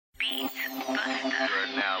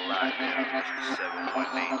You're now live in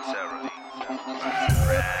 718 Terror.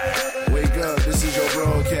 Wake up, this is your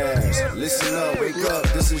broadcast. Listen up, wake up,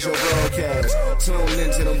 this is your broadcast. Tune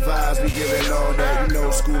into them vibes, we giving all that. You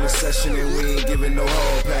know, school in session and we ain't giving no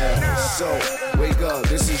hall pass. So, wake up,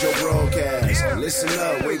 this is your broadcast. Listen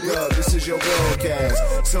up, wake up, this is your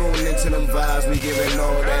broadcast. Tune into them vibes, we giving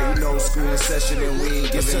all that. You know, school in session and we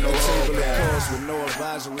ain't giving no hall pass. With no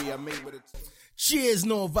advisory, I made with a Cheers,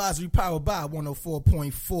 no advisory, powered by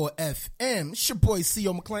 104.4 FM. It's your boy,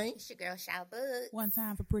 C.O. McClain. It's your girl, Shout Bug. One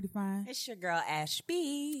time for Pretty Fine. It's your girl,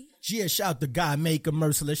 Ashby. Yeah, shout out to God Maker,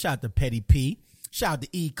 Merciless. Shout out to Petty P. Shout out to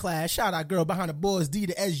E-Class. Shout out our girl behind the boards, D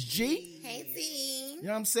to SG. Hey, team. You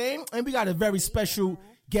know what I'm saying? And we got a very special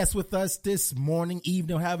guest with us this morning,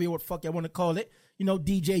 evening, however you want to call it. You know,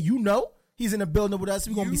 DJ, you know. He's in the building with us.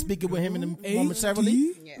 We're going to be speaking with him in a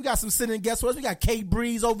momentarily. Yeah. We got some sitting guests with us. We got K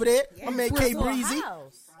Breeze over there. Yeah, my man K Breezy.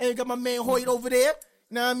 And we got my man Hoyt over there.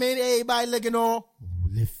 You know what I mean? Everybody looking all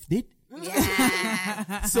lifted.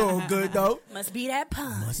 Yeah. So good, though. Must be that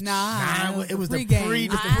punch. Nah, it was the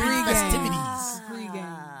pre-festivities.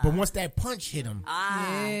 But once that punch hit them,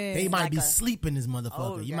 they might be sleeping this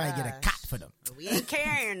motherfucker. You might get a cot for them. We ain't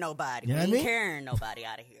carrying nobody. You know we ain't carrying nobody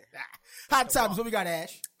out of here. Hot topics. What we got,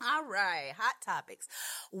 Ash? All right, hot topics.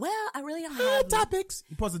 Well, I really don't hot have topics.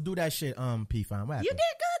 You supposed to do that shit, P-Fine. What happened? You did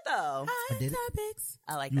good though. Hot topics.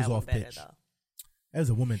 I like you that was one off better pitch. though. That was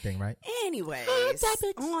a woman thing, right? Anyways, hot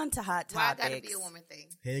topics. On to hot topics. Why gotta be a woman thing?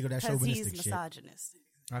 Here you go, that because chauvinistic he's shit. misogynist.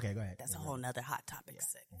 Okay, go ahead. That's a whole nother hot topic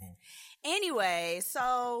segment. Anyway,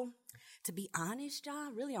 so to be honest, y'all,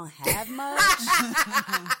 I really don't have much.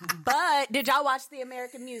 But did y'all watch the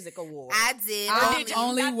American Music Awards? I did. I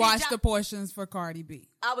only watched the portions for Cardi B.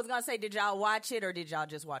 I was gonna say, did y'all watch it or did y'all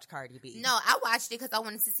just watch Cardi B? No, I watched it because I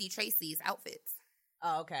wanted to see Tracy's outfits.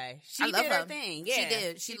 Oh, okay. She I did love her her thing. Yeah, she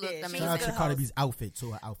did. She looked amazing. Shout out to Cardi B's outfit,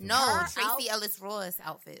 to her outfit. No, Tracy Ellis Ross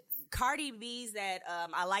outfit. Cardi B's that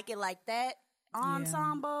I Like It Like That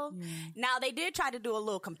ensemble. Yeah. Now, they did try to do a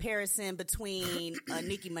little comparison between a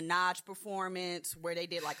Nicki Minaj performance where they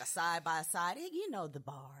did like a side-by-side. You know the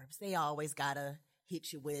barbs. They always got to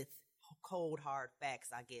hit you with cold, hard facts,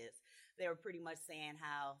 I guess. They were pretty much saying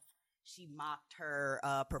how she mocked her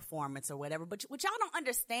performance or whatever. But what y'all don't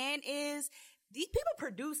understand is these people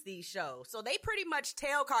produce these shows. So they pretty much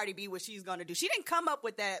tell Cardi B what she's going to do. She didn't come up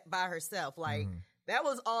with that by herself. Like, that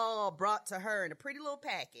was all brought to her in a pretty little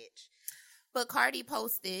package. But Cardi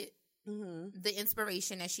posted the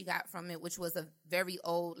inspiration that she got from it, which was a very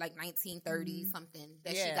old, like 1930 something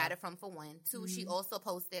that she got it from, for one. Two, she also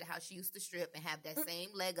posted how she used to strip and have that same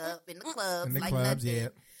leg up in the clubs. In the like clubs, nothing. yeah.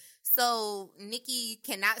 So Nicki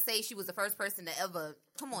cannot say she was the first person to ever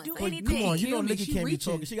come on. Do say anything. Come on, you know Kill me. Nicki She can't be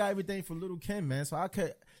reaching. talking. She got everything for Little Kim, man. So I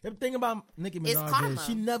could. The thing about Nicki It's Minaj karma. is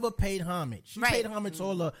she never paid homage. She paid homage to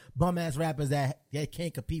all the bum ass rappers that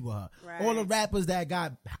can't compete with her. Right. All the rappers that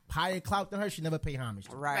got higher clout than her, she never paid homage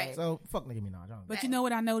to. Right. So fuck Nicki Minaj. I don't But you know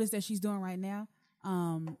what I noticed that she's doing right now?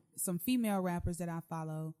 Some female rappers that I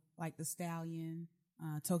follow, like The Stallion,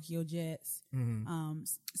 Tokyo Jets,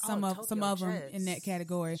 some of them Jets. in that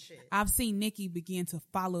category. Shit. I've seen Nicki begin to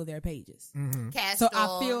follow their pages. Cash So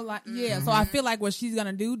Doll. I feel like, so I feel like what she's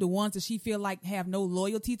gonna do, the ones that she feel like have no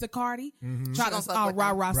loyalty to Cardi, try gonna to fuck with them.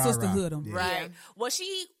 rah-rah sisterhood them. Yeah. Right. Well,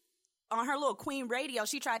 she, on her little Queen Radio,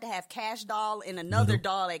 she tried to have Cash Doll and another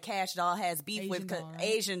doll that Cash Doll has beef Asian with, doll, right?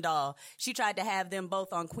 Asian Doll. She tried to have them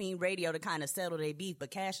both on Queen Radio to kind of settle their beef,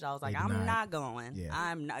 but Cash Doll was like, They I'm denied. not going. Yeah.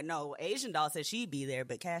 I'm not. No, Asian Doll said she'd be there,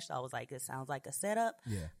 but Cash Doll was like, it sounds like a setup.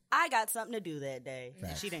 Yeah. I got something to do that day.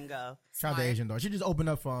 And she didn't go. Shout out to Asian Doll. She just opened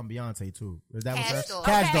up for Beyonce too. Is that Cash what Doll.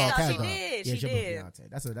 Cash Okay, Doll. so Cash she Doll. did, Yeah, she booked did.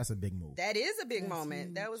 Beyonce. That's a big move. That is a big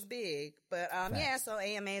moment. That was big. But yeah, so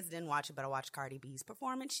AMAs didn't watch it, but I watched Cardi B's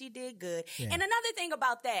performance. She did good. Yeah. And another thing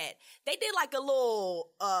about that, they did like a little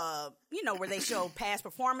where they show past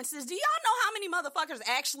performances. Do y'all know how many motherfuckers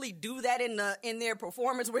actually do that in their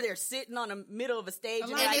performance where they're sitting on the middle of a stage A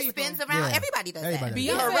and lot And of like it people. spins around. Yeah. Everybody does Everybody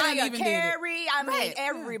that. does that. Beyonce Mariah even did it. Carey, I mean Right.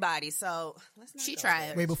 everybody. So let's not She go tried.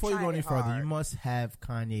 there. Wait, before you go Tried any it further, hard. you must have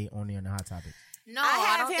Kanye on there in the hot topics. No, I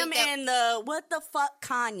have don't him think that, in the What the Fuck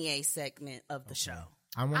Kanye segment of the show.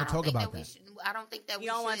 I want to talk about that. I don't think that we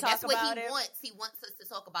You don't should. wanna That's talk what about he it? wants. He wants us to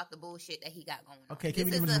talk about the bullshit that he got going on. Okay, can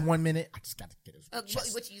we This give is him a- 1 minute? I just got to get his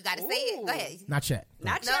What you got to say it? Go ahead. Not yet.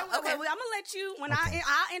 Not No, yet. okay. Okay, well, I'm gonna let you when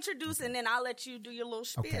I'll introduce and then I'll let you do your little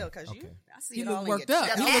spiel because okay. I see He it look all in worked your up.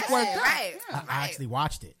 chest. He look worked up. Right. I actually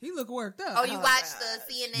watched it. He look worked up. Oh, you watched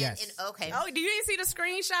the CNN? Yes. Okay. Oh, do you didn't see the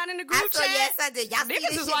screenshot in the I group saw, chat? yes, I did. Y'all see Niggas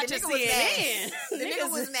this was shit? watching The nigga was CNN. mad. The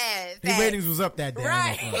nigga was mad. His Facts. ratings was up that day.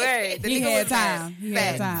 Right, right. The He nigga had was mad. time. He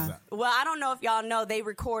that. time. Well, I don't know if y'all know they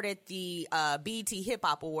recorded the BET Hip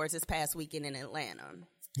Hop Awards this past weekend in Atlanta.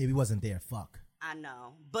 Yeah, we wasn't there. Fuck. I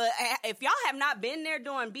know. But if y'all have not been there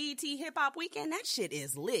during BET Hip Hop Weekend, that shit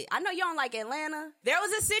is lit. I know y'all don't like Atlanta. There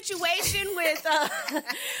was a situation with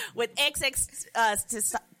XX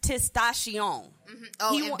Testacion. Mm-hmm.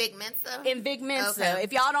 Oh, in Vic Mensa? In Vic Mensa. Okay.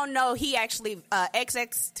 If y'all don't know, he actually,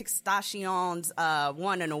 XX Testacion's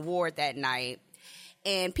won an award that night.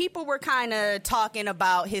 And people were kind of talking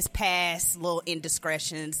about his past little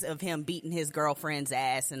indiscretions of him beating his girlfriend's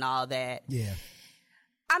ass and all that. Yeah.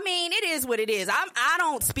 I mean, it is what it is. I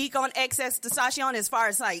don't speak on XXXTentacion as far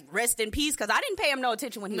as like rest in peace because I didn't pay him no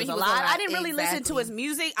attention when he was alive. I didn't really listen to his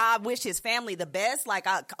music. I wish his family the best. Like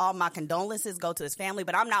all my condolences go to his family,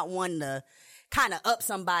 but I'm not one to kind of up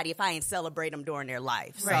somebody if I ain't celebrate them during their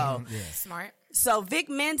life. Right. So Smart. So Vic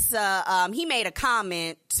Mensa, he made a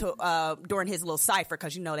comment to during his little cipher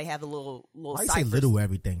because you know they have a little I cipher. say little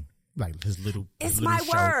everything. Like his little. It's his my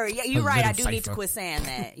little show, word. Yeah, you're right. I do cipher. need to quit saying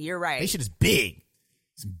that. You're right. They shit is big.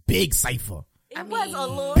 It's a big cipher. It was a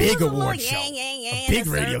little big award award show, a big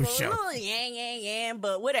radio show. A little yang,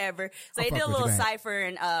 but whatever. So they did a little cipher,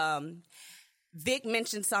 and Vic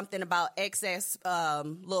mentioned something about excess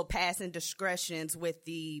little past indiscretions with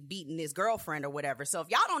the beating his girlfriend or whatever. So if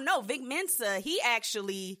y'all don't know, Vic Mensa, he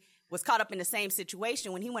actually was caught up in the same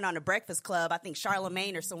situation when he went on the Breakfast Club. I think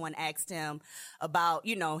Charlamagne or someone asked him about,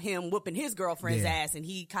 you know, him whooping his girlfriend's ass, and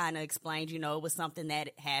he kind of explained, you know, it was something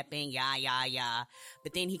that happened, yeah.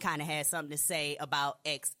 But then he kind of had something to say about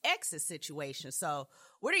XX's situation. So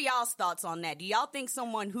what are y'all's thoughts on that? Do y'all think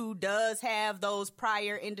someone who does have those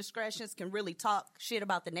prior indiscretions can really talk shit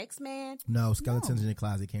about the next man? No, skeletons in the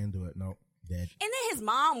closet can't do it. No, dead. And then his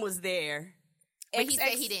mom was there. But he said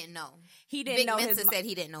he didn't know. He didn't know. Vic Mensa said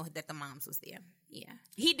he didn't know that the moms was there. Yeah.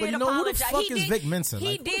 He did apologize. Who the fuck he is Vic Mensa? He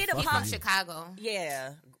like, did He's from Chicago.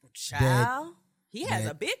 Yeah. Child. He has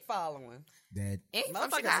Dead. a big following. Dead. He's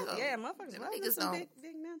from Chicago. Yeah, motherfuckers. Niggas don't.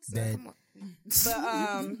 Big Mensa. Dead.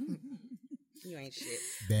 But you ain't shit.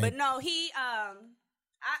 Dead. But no,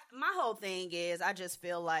 my whole thing is I just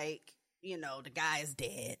feel like, you know, the guy is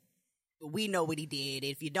dead. We know what he did.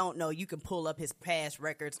 If you don't know, you can pull up his past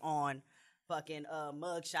records on fucking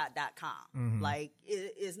mugshot.com. Mm-hmm. Like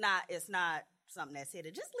it's not something that's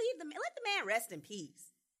hidden. Just let the man rest in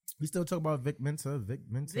peace. We still talk about Vic Mensa. Vic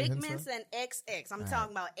Mensa and XX. I'm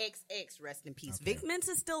talking about XX. Rest in peace. Okay. Vic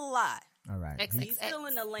Mensa's still alive. All right. He's still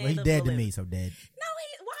in the land. Well, he's of dead the to living. me, so dead. No,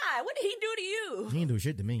 why? What did he do to you? He didn't do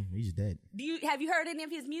shit to me. He's dead. Have you heard any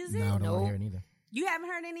of his music? No, I don't want to hear it either. You haven't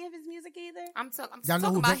heard any of his music either? I'm talking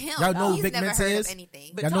about him. Y'all know who He's Vic never Mensa heard is? of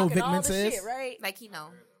anything. Y'all know who Vic Mensa is? Shit, right? Like he know.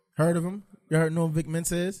 Heard of him? You know who Vic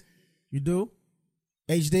Mensa is? You do?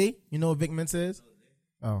 HD? You know who Vic Mensa is?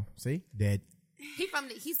 Oh, see? Dead.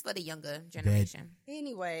 He's for the younger generation. Dead.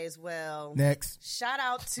 Anyways, well. Next. Shout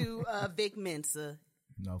out to Vic Mensa.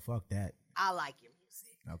 No, fuck that. I like your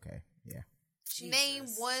music. Okay, yeah. Jesus. Name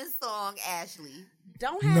one song, Ashley.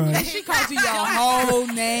 Don't have me. She called you your whole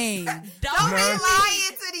name. Don't be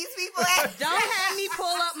lying to these people. Don't have me pull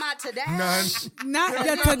up my today. None. Not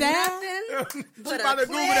your today. Nothing. She about to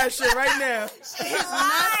Google that shit right now. She's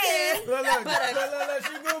lying. Look.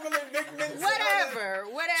 She Googling Vic Mensa. Whatever.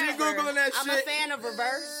 She Googling that I'm shit. a fan of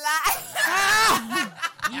reverse.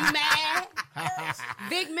 You mad?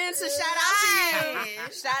 Vic Mensa, shout out to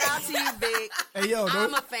you. Shout out to you, Vic. Hey, yo,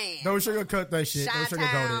 I'm a fan. Don't sugarcoat that shit. Don't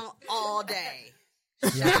sugarcoat Chi-town all day.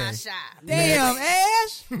 Yeah, Shy. Damn,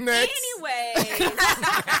 Ash. it. Next. Anyway,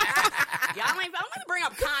 I'm gonna bring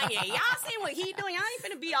up Kanye. Y'all seen what he doing? Y'all ain't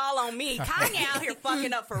finna be all on me. Kanye out here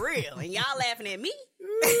fucking up for real, and y'all laughing at me.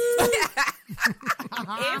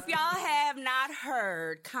 If y'all have not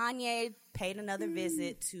heard, Kanye paid another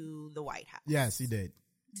visit to the White House. Yes, he did.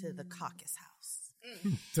 To the Caucus House.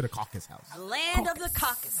 To the Caucus House. Land of the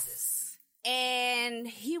Caucasus. And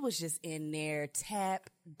he was just in there tap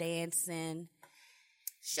dancing.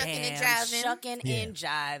 Shucking and jiving. Shucking and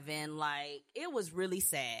jiving. Like, it was really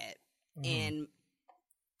sad. And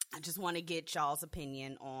I just want to get y'all's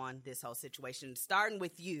opinion on this whole situation. Starting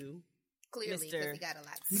with you. Clearly, because he got a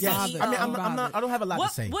lot to say. Yeah, I mean, I'm not. I don't have a lot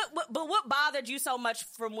to say. But what bothered you so much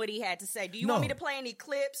from what he had to say? Do you want me to play any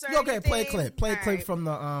clips or okay, anything? play a clip. Play a clip right. from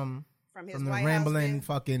the his from the White rambling House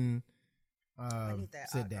fucking that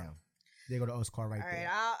sit down. There go the Oscar right there.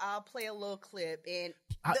 All right, I'll play a little clip. And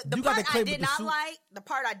the you got part the clip I did with the not suit? like, the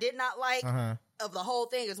part I did not like of the whole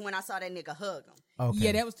thing is when I saw that nigga hug him. Okay.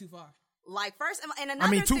 Yeah, that was too far. Like first, and another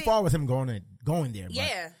I mean, too thing, far with him going there. But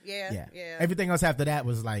Yeah. Everything else after that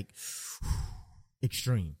was like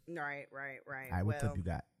extreme. Right. All right, what clip you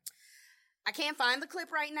got? I can't find the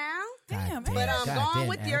clip right now. Damn, But I'm going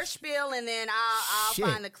with your Ash. spiel, and then I'll Shit.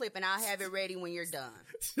 find the clip, and I'll have it ready when you're done.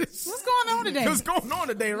 What's going on today? What's going on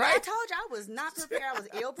today, I right? told you I was not prepared. I was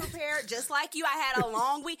ill prepared. Just like you, I had a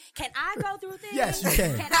long week. Can I go through things? Yes, you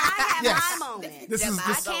can. Can I have Yes. my moment? This is-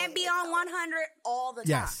 I can't be on 100 all the time.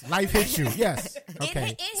 Yes, life hit you. Yes.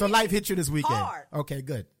 Okay. it So hit life me hit you this weekend. hard. Okay,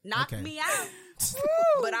 good. Knocked okay. me out.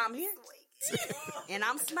 But I'm here. And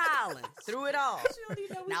I'm smiling through it all.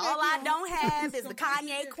 Now, all I don't have is the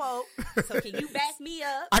Kanye quote. So, can you back me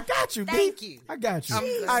up? I got you. Thank B. you. I got you.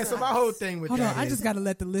 All right. So my whole thing with Hold that on, I is- just got to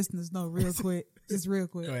let the listeners know real quick. Just real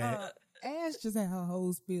quick. Go ahead. Ash just had her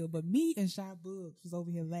whole spiel, but me and Shy Bugs was over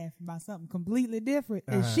here laughing about something completely different,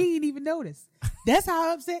 and she didn't even notice. That's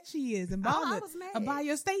how upset she is and bothered was mad. about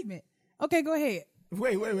your statement. Okay, go ahead.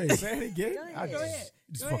 Wait. Say it again. Go ahead.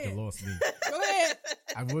 Just Go fucking ahead. lost me. Go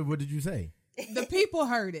ahead. What did you say? The people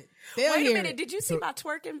heard it. They'll Wait a hear minute. it. Did you see my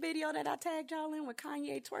twerking video that I tagged y'all in with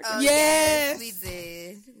Kanye twerking? Oh, Yes.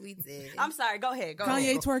 we did. I'm sorry. Go ahead. Go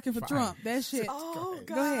Kanye ahead. twerking for Trump. That shit. Oh, God.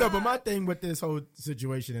 Go ahead. No, but my thing with this whole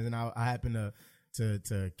situation is, and I happen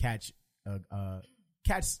to catch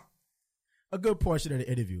a good portion of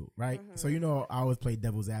the interview, right? So I always play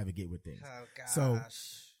devil's advocate with things. Oh, gosh. So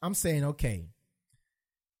I'm saying, okay,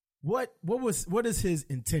 what is his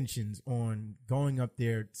intentions on going up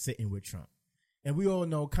there sitting with Trump? And we all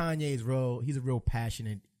know Kanye's he's a real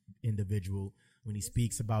passionate individual. When he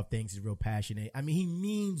speaks about things, he's real passionate. I mean, he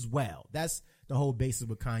means well. That's the whole basis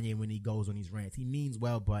with Kanye when he goes on these rants. He means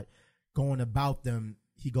well, but going about them,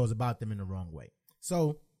 he goes about them in the wrong way.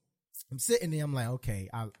 So I'm sitting there, I'm like, okay,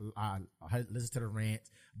 I listen to the rant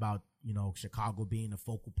about, Chicago being the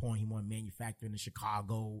focal point. He want manufacturing in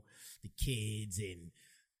Chicago, the kids and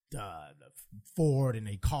the Ford and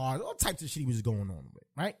their cars, all types of shit he was going on with,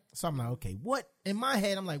 right? So I'm like, okay, what, in my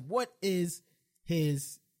head, I'm like, what is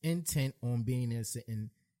his intent on being there sitting?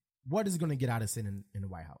 What is going to get out of sitting in the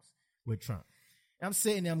White House with Trump? And I'm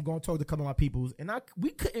sitting there, I'm going to talk to a couple of my peoples, and we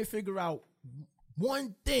couldn't figure out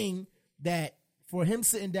one thing that for him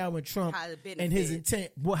sitting down with Trump and his intent,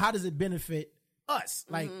 well, how does it benefit us?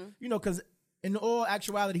 Like, because in all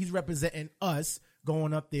actuality, he's representing us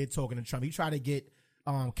going up there talking to Trump. He tried to get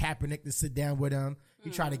Kaepernick to sit down with him. He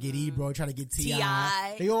tried to get Ebro, tried to get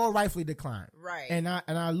T.I. They all rightfully declined. Right. And I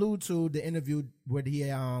allude to the interview with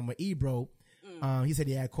Ebro. He said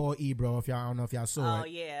he had called Ebro. I don't know if y'all saw it. Oh,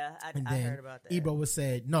 yeah. I And heard about that. Ebro was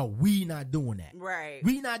said, no, we not doing that. Right.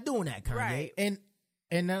 We not doing that, Kanye. Right.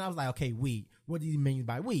 And then I was like, okay, we. What do you mean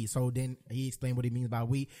by we? So then he explained what he means by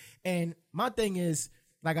we. And my thing is,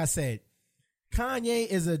 like I said, Kanye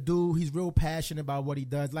is a dude. He's real passionate about what he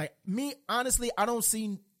does. Like me, honestly, I don't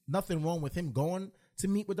see nothing wrong with him going to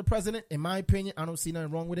meet with the president. In my opinion, I don't see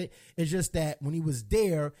nothing wrong with it. It's just that when he was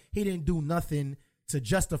there, he didn't do nothing to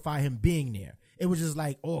justify him being there. It was just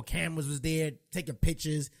like, oh, cameras was there taking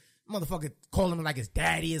pictures. Motherfucker calling him like his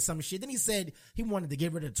daddy or some shit. Then he said he wanted to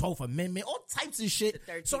get rid of the 12th Amendment, all types of shit.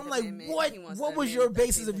 So I'm like, what was your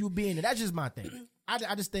basis of you being there? That's just my thing.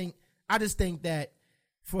 I just think that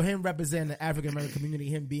for him representing the African American community,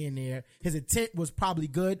 him being there, his intent was probably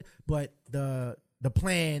good, but the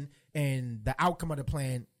plan and the outcome of the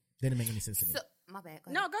plan didn't make any sense to me. So, my bad.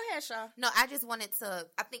 Go ahead. No, go ahead, Shaw. No, I just wanted to.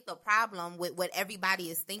 I think the problem with what everybody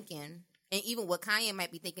is thinking, and even what Kanye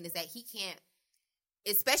might be thinking, is that he can't,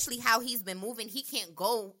 especially how he's been moving, he can't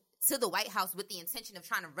go to the White House with the intention of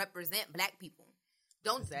trying to represent black people.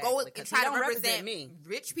 Don't go and try to represent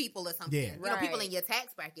rich people or something. Yeah. People in your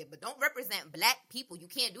tax bracket, but don't represent black people. You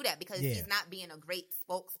can't do that because he's not being a great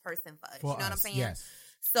spokesperson for us. You know what I'm saying? Yes.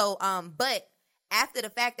 So, but after the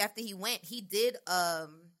fact, after he went, he did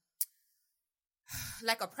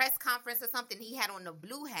like a press conference or something. He had on the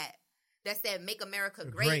blue hat that said "Make America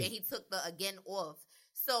Great," and he took the again off.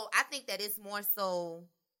 So I think that it's more so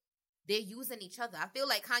they're using each other. I feel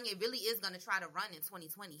like Kanye really is going to try to run in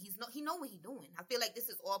 2020. He know what he's doing. I feel like this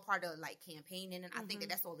is all part of like campaigning, and I think that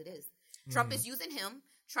that's all it is. Trump is using him,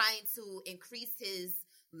 trying to increase his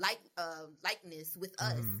likeness with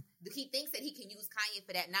us. He thinks that he can use Kanye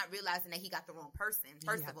for that, not realizing that he got the wrong person,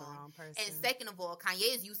 first of all. And second of all,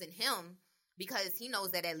 Kanye is using him because he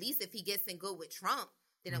knows that at least if he gets in good with Trump,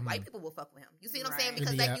 then the white people will fuck with him. You see what I'm saying?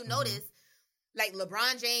 Because like you notice, like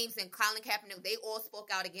LeBron James and Colin Kaepernick, they all spoke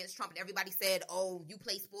out against Trump, and everybody said, "Oh, you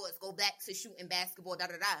play sports, go back to shooting basketball." Da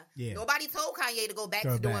da da. Yeah. Nobody told Kanye to go back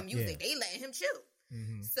to doing music. Yeah. They letting him shoot.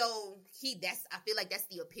 So I feel like that's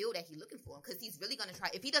the appeal that he's looking for, because he's really gonna try.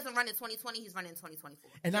 If he doesn't run in 2020, he's running in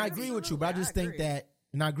 2024. And I agree with you, but I just think that,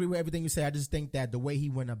 and I agree with everything you say. I just think that the way he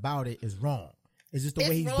went about it is wrong. It's just the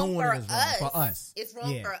way he's doing it is wrong for us. It's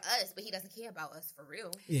wrong for us, but he doesn't care about us for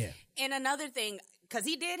real. Yeah. And another thing, because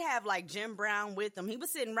he did have like Jim Brown with him. He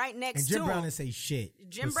was sitting right next to him. And Jim Brown didn't say shit.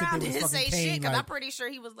 Jim Brown didn't say shit because I'm pretty sure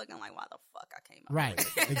he was looking like, why the fuck I came out.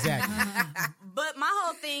 Right, exactly. But my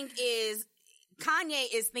whole thing is Kanye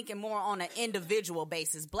is thinking more on an individual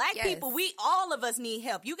basis. Black people, all of us need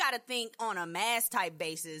help. You got to think on a mass type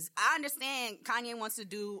basis. I understand Kanye wants to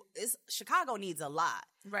do, Chicago needs a lot.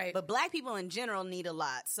 Right. But black people in general need a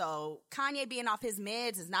lot. So Kanye being off his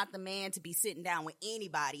meds is not the man to be sitting down with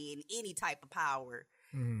anybody in any type of power.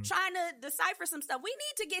 Trying to decipher some stuff. We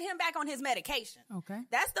need to get him back on his medication. Okay.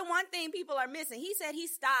 That's the one thing people are missing. He said he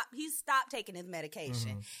stopped taking his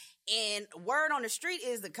medication. And word on the street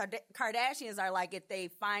is the Kardashians are like at their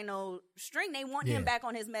final string. They want him back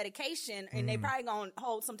on his medication, and they probably going to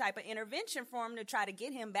hold some type of intervention for him to try to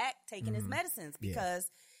get him back taking his medicines.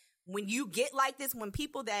 Because when you get like this, when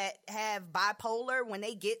people that have bipolar, when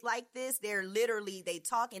they get like this, they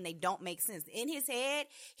talk and they don't make sense. In his head,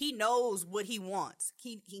 he knows what he wants.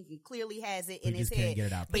 He clearly has it in his head. Can't get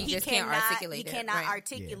it out. But he cannot articulate it. He cannot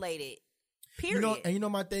articulate it.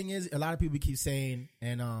 Period. My thing is, a lot of people keep saying,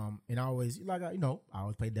 and I always I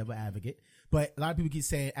always play devil advocate, but a lot of people keep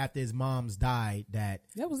saying after his mom's died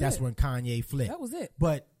that's when Kanye flipped. That was it.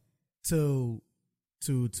 But to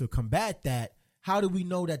combat that, how do we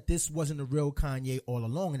know that this wasn't the real Kanye all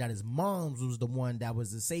along, and that his mom's was the one that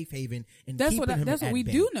was the safe haven and that's keeping him? That's what we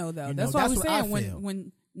do know, though. That's what we're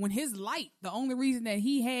saying. When his light, the only reason that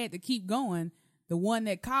he had to keep going, the one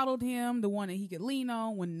that coddled him, the one that he could lean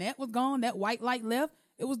on, when that was gone, that white light left,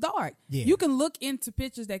 it was dark. Yeah. You can look into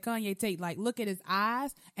pictures that Kanye take, like look at his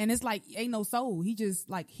eyes, and it's like ain't no soul. He just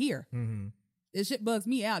like here. This shit bugs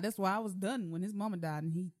me out. That's why I was done when his mama died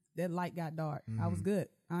and that light got dark. I was good.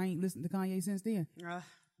 I ain't listened to Kanye since then.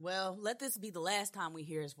 Well, let this be the last time we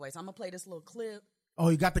hear his voice. I'm gonna play this little clip. Oh,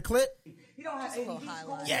 you got the clip? You don't have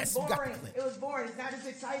ADD. Yes, you got the clip. It was boring. It's not as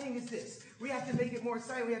exciting as this. We have to make it more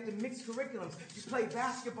exciting. We have to mix curriculums. You play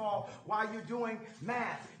basketball while you're doing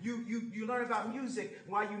math. You learn about music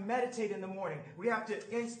while you meditate in the morning. We have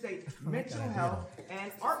to instate mental health and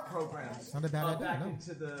art programs not a bad idea,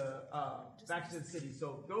 back into the city.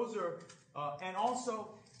 So those are, and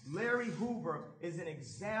also Larry Hoover is an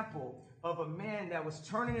example of a man that was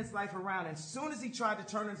turning his life around. And as soon as he tried to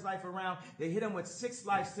turn his life around, they hit him with 6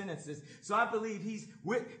 life sentences. So I believe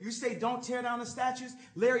you say don't tear down the statues.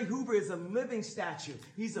 Larry Hoover is a living statue.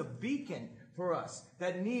 He's a beacon for us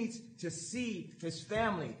that needs to see his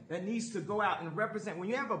family, that needs to go out and represent. When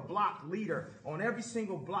you have a block leader on every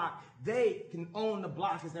single block, they can own the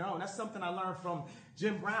block as their own. That's something I learned from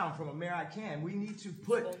Jim Brown from America Can. We need to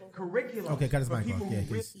put curriculum. Okay, cut his mic people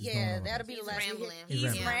off. That'll be the last.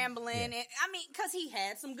 He's rambling, and I mean, because he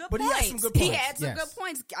had some good points. He had some good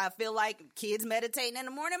points. I feel like kids meditating in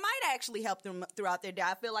the morning might actually help them throughout their day.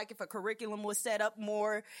 I feel like if a curriculum was set up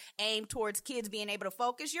more aimed towards kids being able to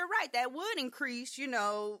focus, you're right, that would increase,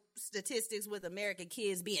 statistics with American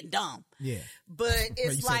kids being dumb. Yeah, but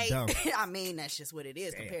it's like, I mean, that's just what it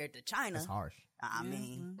is compared to China. That's harsh. I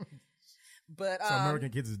mean. But so American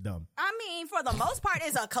kids is dumb. I mean, for the most part,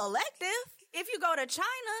 it's a collective. If you go to China,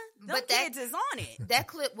 the kids is on it. That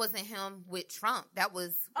clip wasn't him with Trump. That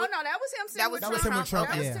was that was him. That was him with Trump.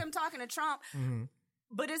 That was him talking to Trump. Mm-hmm.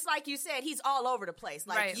 But it's like you said, he's all over the place.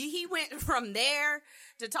 Like he went from there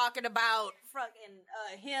to talking about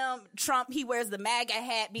fucking Trump. He wears the MAGA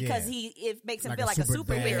hat because it makes him feel like a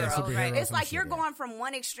superhero. Right? It's like you're going from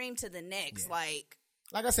one extreme to the next.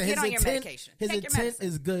 Like I said, his intent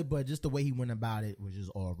is good, but just the way he went about it was just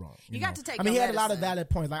all wrong. You got to take. He had a lot of valid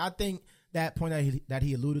points. Like I think that point that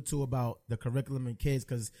he alluded to about the curriculum and kids,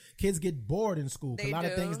 because kids get bored in school. A lot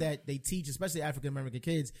of things that they teach, especially African American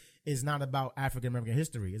kids, is not about African American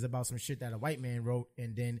history. It's about some shit that a white man wrote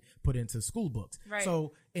and then put into school books. Right.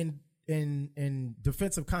 So in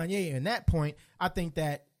defense of Kanye, in that point, I think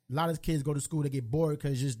that a lot of kids go to school, they get bored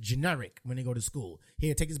because it's just generic when they go to school.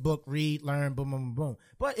 Here, take his book, read, learn, boom, boom, boom.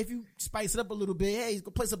 But if you spice it up a little bit, hey,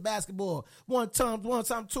 go play some basketball. One time,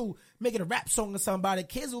 two, make it a rap song or somebody.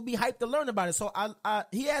 Kids will be hyped to learn about it. So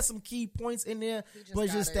he has some key points in there, but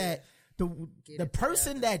it's just that the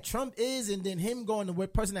person that Trump is, and then him going to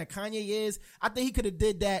what person that Kanye is, I think he could have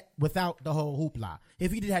did that without the whole hoopla.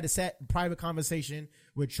 If he did had a private conversation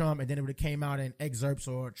with Trump, and then it would have came out in excerpts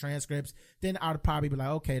or transcripts, then I'd probably be like,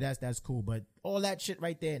 okay, that's cool. But all that shit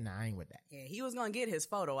right there, nah, I ain't with that. Yeah, he was gonna get his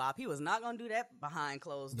photo op. He was not gonna do that behind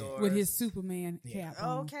closed doors with his Superman cap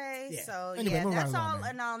on. Okay, so anyway, that's all.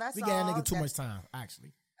 No, that's all. We got a nigga too much time,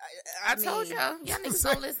 actually. I told y'all niggas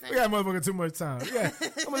don't listen. We got motherfucker too much time. Yeah,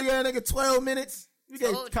 I'm gonna give that nigga 12 minutes. We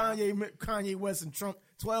gave Kanye West and Trump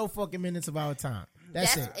 12 fucking minutes of our time.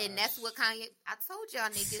 That's it. And that's what Kanye, I told y'all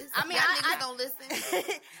niggas. I mean, y'all niggas don't listen.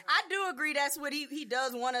 I do agree that's what he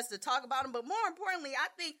does want us to talk about him, but more importantly, I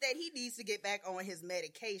think that he needs to get back on his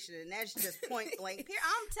medication, and that's just point blank.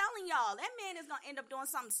 I'm telling y'all, that man is going to end up doing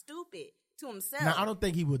something stupid to himself. No, I don't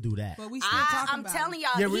think he would do that. But we still talking I'm about telling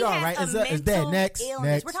y'all, yeah, we are, right? It's that next.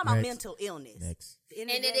 We're talking about mental illness. Next. And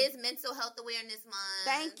it is Mental Health Awareness Month.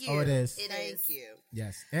 Thank you. Oh, it is. Thank you.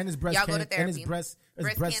 Yes, and it's breast cancer. And it's breast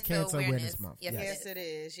cancer awareness month. Yes, it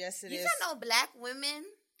is. Yes, it is. You know, black women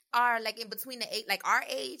are like in between the age, like our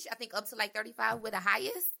age. I think up to like 35 with the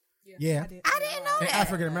highest. Yeah, I didn't know that.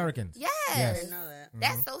 African Americans. Yes. I didn't know that.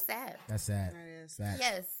 That's so sad. That's sad. That is. Sad.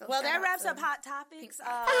 Yes. So Well, that wraps up Hot Topics.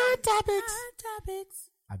 Hot Topics.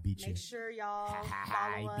 I beat you. Make sure y'all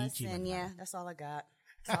follow I beat us. you, And man. yeah, that's all I got.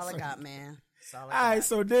 That's all I got, man. That's all I got. All right,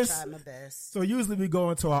 so this. Tried my best. So usually we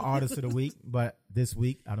go into our artist of the week, but this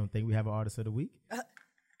week I don't think we have an artist of the week.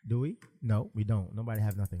 Do we? No, we don't. Nobody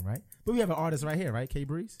have nothing, right? But we have an artist right here, right? K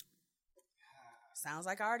Breeze. Sounds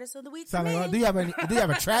like artist of the week. Do you have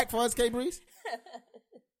a track for us, K Breeze?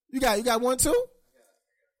 You got one too?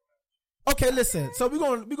 Okay, listen. So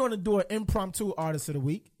we're gonna do an impromptu artist of the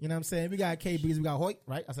week. You know what I'm saying? We got K Breeze, we got Hoyt,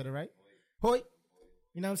 right? I said it right. Hoyt.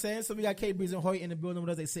 You know what I'm saying? So we got K Breeze and Hoyt in the building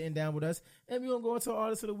with us. They sitting down with us, and we're gonna go into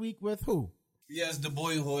artist of the week with who? Yes, the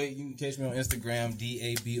boy Hoyt. You can catch me on Instagram,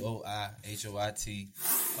 DABOIHOIT.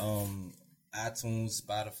 iTunes,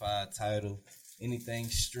 Spotify, Tidal, anything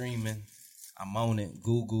streaming. I'm on it.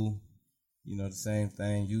 Google, the same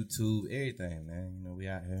thing. YouTube, everything, man. We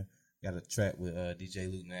out here. Got a track with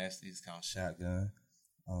DJ Luke Nasty. It's called Shotgun.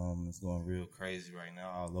 It's going real crazy right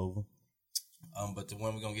now all over. But the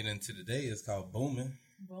one we're going to get into today is called Boomin'.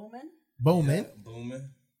 Boomin'? Boomin'. Yeah,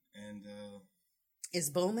 Boomin'. And, it's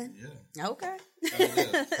booming? Yeah. Okay.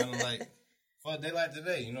 Kind of like for a day like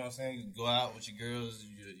today, you know what I'm saying? You go out with your girls,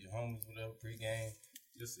 your homies, whatever, pregame.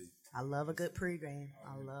 You'll see. I love a good pregame.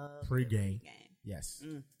 I love pregame. Yes.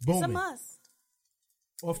 Booming. Booming. It's a must.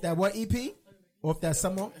 Off that what EP? Off that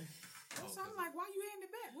summer? So I'm like, why you handing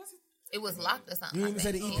it back? What's it? It was locked or something. You didn't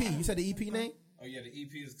even say the EP. You said the EP name? Oh, yeah, the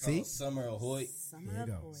EP is called Summer of Hoyt. There you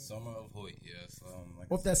go. Summer of Hoyt, yes.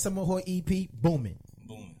 Off that Summer Hoyt EP, Booming.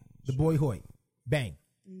 Booming. The boy Hoyt. Bang.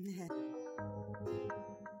 Yo.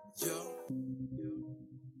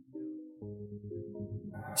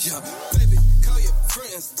 Baby, call your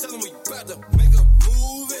friends, tell them we bout to make a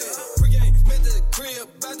movie. Pre-game, met the crib,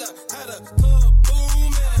 bout to have the club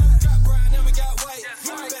booming. Got brown, now we got white.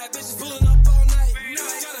 Bad bitches pulling up all night.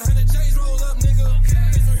 Got 100 J's rolled up, nigga.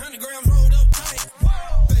 300 grams rolled up tight.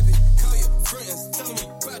 Baby, call your friends, tell them we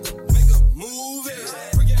bout to make a movie.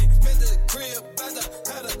 Pre-game, met the crib, bout to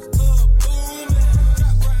have the club booming.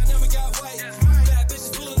 Got brown, now we got white. Bad bitches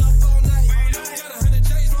pulling up all night. Got 100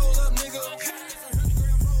 J's rolled up, nigga. 300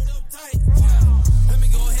 grams rolled up tight. Let me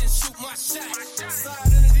go ahead and shoot my shot. Slide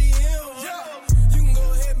in the DM. You can go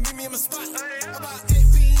ahead and meet me in my spot. About 8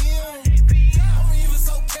 p.m. Only if it's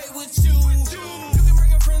okay with you. You can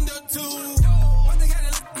bring a friend or two.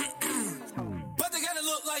 But they gotta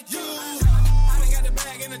look like you. I done got the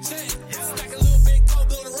bag in the check. Stack a little bit, go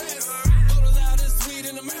blow the rest. Blow the loudest weed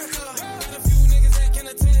in America. Got a few niggas that can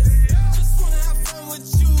attest. Just wanna have fun with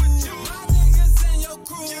you. My niggas and your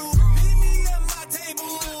crew. Meet me at my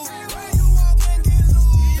table. Where you walk and get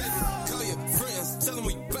loose. Call your friends, tell them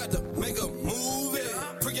we bout to make a movie.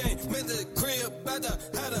 Pre-game, met the crib, bout to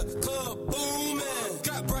have the club booming.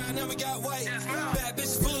 Got brown, now we got white. Bad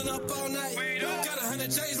bitches pulling up all night. Got 100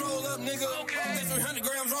 J's rolled up, nigga. 300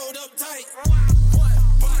 grams rolled up tight. 1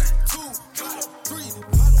 bottle, 2 bottle, 3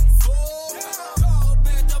 bottle, 4. Call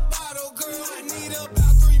back the bottle, girl. I need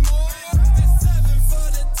about 3 more. That's 7 for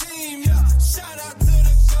the team. Shout out to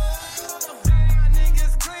the girl. My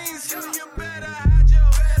niggas clean, so you better hide your.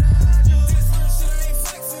 This real shit ain't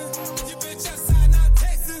flexing. Your bitch outside not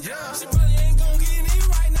texting. She probably ain't gon' get in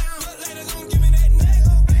right now, but later gon' give me that neck.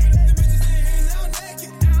 The bitches in here now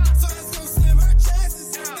naked, so that's gon' slim her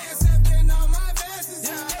chances. They accepting all my passes.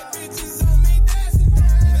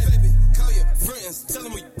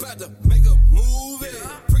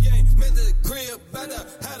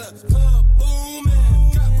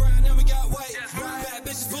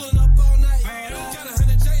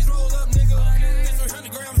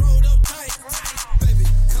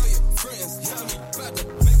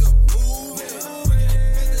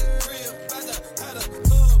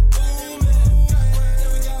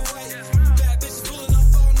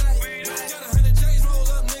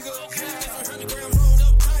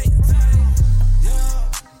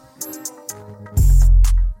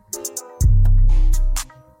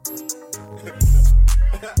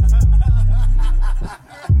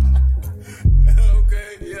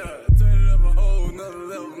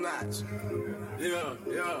 Gotcha.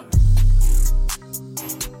 Yeah.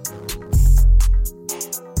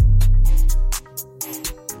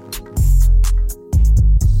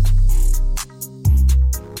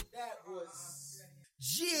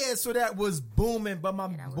 Yeah, so that was booming by my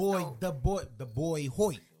boy, the boy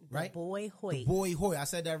Hoyt, right? The boy Hoyt. The boy Hoyt. I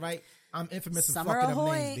said that right. I'm infamous in Summer fucking up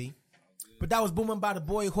Hoyt. names, B. But that was booming by the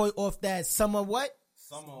boy Hoyt off that Summer what?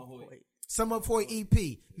 Summer Hoyt. Summer Hoyt EP.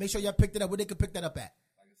 Make sure y'all picked it up. Where they can pick that up at?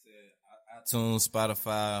 iTunes,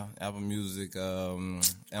 Spotify, Apple Music,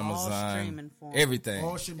 Amazon, streaming form. everything.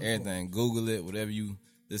 All streaming Everything. Google it, whatever you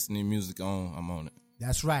listen to music on, I'm on it.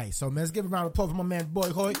 That's right. So, man, let's give a round of applause for my man, boy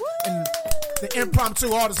Hoyt. And the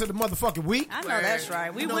impromptu artist of the motherfucking week. I know that's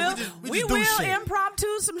right. We You know, will. we just do shit. Impromptu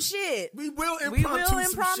some shit. We will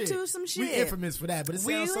impromptu some shit. We infamous for that, but it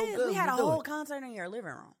sounds so good. We had a do whole it. concert in your living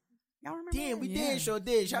room. Y'all remember? Damn, we Yeah. did, sure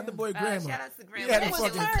did. Shout out to boy Grandma. Shout out to Grandma. We had a That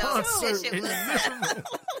shit fucking was dope. concert That shit in the was living room.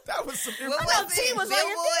 That was some What I know was T it? was like,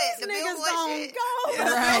 Billboard, if the these niggas Billboard don't shit. go.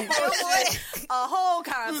 Right. Billboard. A whole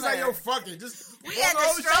concert. He was like, yo, fuck it. Just We had the go,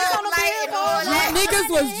 strobe on the light and all billboard. that. Niggas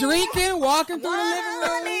was drinking, walking through the living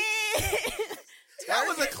room. That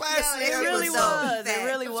was a classic. It really was. It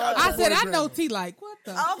really was. I said, I know T like, what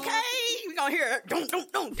the fuck? Okay, we gonna hear it.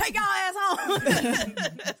 Don't take your ass home.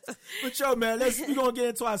 But yo, man, we gonna get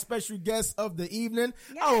into our special guest of the evening.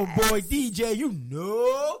 Oh boy, DJ, you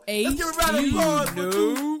know. Let's give a round of applause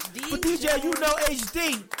for DJ, you know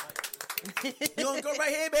HD. You gonna go right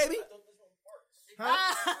here, baby?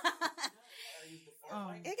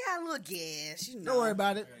 It got a little gas, you know. Don't worry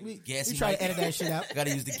about it. We Gassy try mic. to edit that shit out.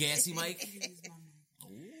 Gotta use the gassy mic.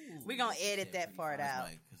 We gonna edit that part out.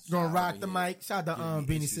 Gonna rock the mic. Shout out to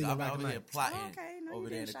Beanie Sigel, I'm rock the over here mic. plotting Okay, no, over you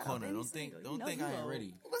there in didn't the shout out corner. Beanie Don't think Sigel. You know I you ain't old.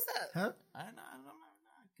 ready. What's up? Huh? I'm not.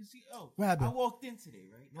 Cause see, What happened? I walked in today,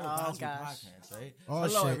 right? No, Gospel gosh. Podcast, right? Oh,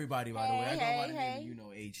 Hello, shit. everybody. By the way, I go by the name hey. You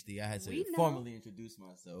Know HD. I had We to know. formally introduce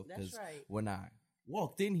myself That's because right. when I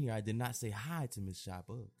walked in here, I did not say hi to Miss Shy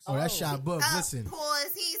Bugs. Oh, that's Shot Bug. Listen.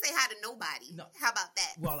 Pause. He didn't say hi to nobody. No. How about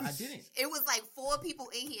that? Well, I didn't. It was like 4 people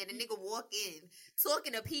in here. The nigga walk in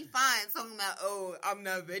talking to P Fine, talking about, oh, I'm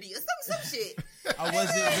not ready or some shit. I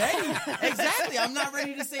wasn't ready. Exactly. I'm not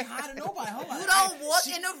ready to say hi to nobody. Hold on. You don't walk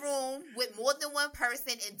in a room with more than one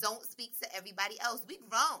person and don't speak to everybody else. We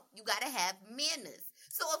grown. You gotta have manners.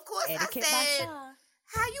 So of course Etiquette I by said, Shaw.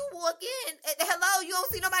 how you walk in? Hello, you don't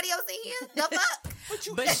see nobody else in here? The fuck?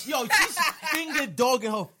 But yo, she's finger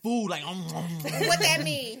dogging her food like. What that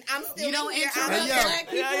mean? I'm still You don't in here. interrupt I'm black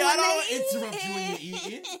people I don't when they interrupt you when you're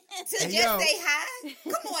eating. to Hey, just yo. say hi.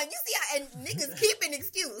 Come on, you see how and niggas keep an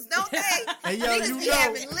excuse, don't they? Hey, yo, niggas you be know.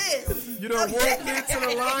 having lists, You done walk into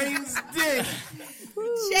the lion's den.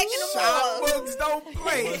 checking them Shot off. Bugs don't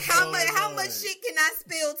play. How much shit can I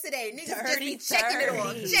spill today? Niggas just be 30, checking it 30.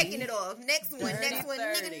 off, checking it off. Next one, 30, next one.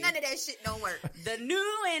 30. Nigga, none of that shit don't work. The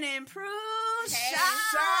new and improved Hey. Shaw.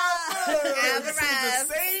 Shot Bugs. I've This is arrived.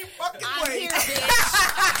 the same fucking I'm way. here, bitch.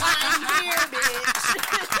 I'm here,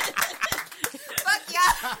 bitch. Fuck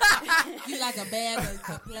y'all. You like a bag of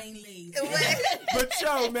complain leaves. But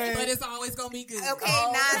yo, man. But it's always gonna be good. Okay,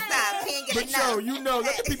 nonstop. Can't get But enough. yo, you know,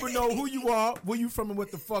 let the people know who you are, where you from, and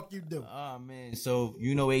what the fuck you do. Oh man, so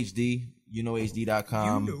You Know HD,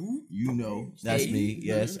 YouKnowHD.com. You know, that's me.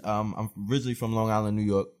 Yes, I'm originally from Long Island, New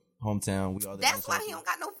York, hometown. We are the That's why he don't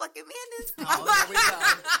got no fucking manners. Oh, there we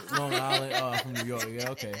go. Long Island, from New York. Yeah,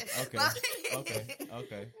 okay.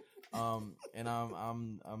 And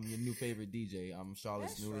I'm your new favorite DJ. I'm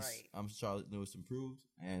Charlotte's That's newest. right. I'm Charlotte newest improved,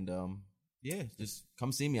 and yeah, just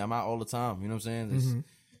come see me. I'm out all the time. You know what I'm saying? Just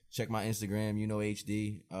check my Instagram. You Know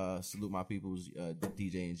HD. Salute my people's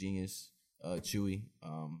DJ and Genius. Chewy.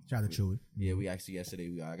 Shout out to Chewy. Yeah, we actually yesterday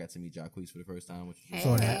I got to meet Jacquees for the first time, which was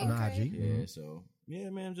Saw that on IG. yeah. So yeah,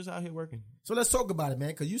 man, I'm just out here working. So let's talk about it, man,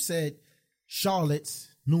 because you said Charlotte's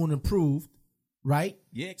new and improved, right?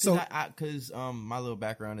 Yeah, So- because my little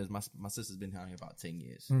background is my sister's been down here about 10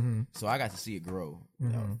 years, Mm-hmm. so I got to see it grow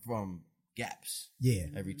from gaps. Yeah.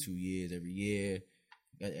 Every 2 years, every year,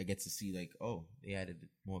 I get to see like, oh, they added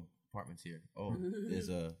more apartments here. Oh, there's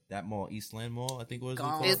that mall, Eastland Mall, I think what is it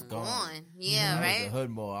called? It's gone. Yeah, That was right? the hood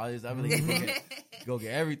mall. I really go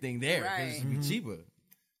get everything there because Right. it's be cheaper.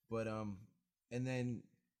 But and then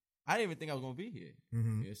I didn't even think I was gonna be here.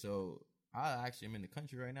 Yeah, so I actually am in the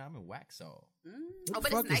country right now. I'm in Waxhaw. Oh, but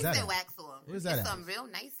fuck it's is nice that in at? Waxhaw. Where is that It's at? some real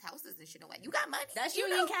nice houses and shit. You got money. That's you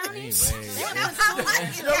Union know. County. Anyway, You know how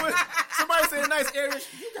much You know what? Somebody say a nice area.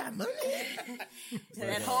 You got money.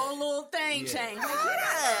 That whole little thing changed.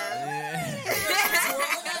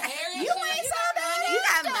 You ain't so bad. You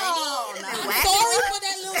got money. No, Wax- Sorry for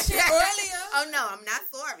that little shit earlier. Oh no, I'm not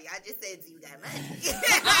sorry. I just said you got money.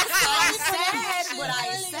 I said what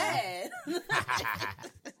I said.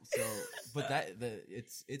 So, but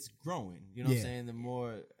it's growing. You know what I'm saying? The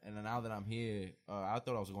more, and now that I'm here, I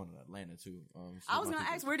thought I was going to Atlanta too. So I was going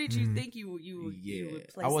to ask, where did you think you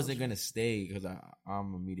would place? I wasn't going to stay because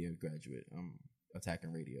I'm a media graduate. I'm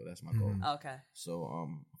attacking radio. That's my goal. Okay. So,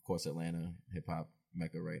 of course, Atlanta, hip hop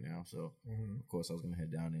mecca right now. So, of course, I was going to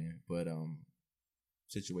head down there. But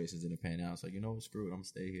situations didn't pan out. So, you know, screw it. I'm going to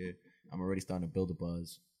stay here. I'm already starting to build a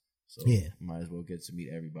buzz. So, might as well get to meet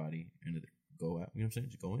everybody and go out. You know what I'm saying?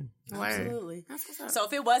 Just go in. Absolutely. So,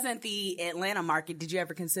 if it wasn't the Atlanta market, did you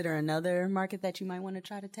ever consider another market that you might want to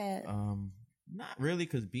try to tag? Not really,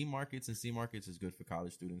 because B markets and C markets is good for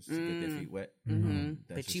college students to get their feet wet.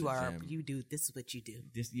 But this is what you do.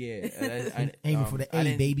 Aiming for the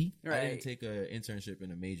A, baby. I didn't take an internship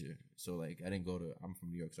in a major. So, like, I'm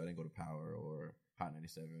from New York, so I didn't go to Power or Hot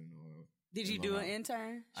 97 or... Did you do an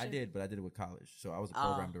intern? I did, but I did it with college. So, I was a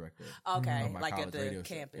program director. Okay, like at the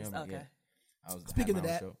campus. Show. Okay. I was Speaking of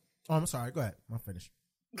that... Oh, I'm sorry. Go ahead. I'll finish.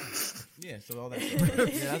 Yeah, so all that stuff.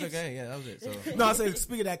 Yeah, that's okay. Yeah, that was it. So no, I said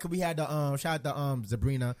speaking of that, cause we had the shout out to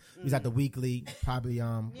Sabrina. We was at the Weekly, probably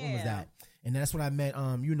when was that? And that's when I met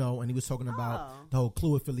you know, and he was talking about the whole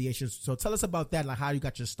Clue affiliation. So tell us about that, like how you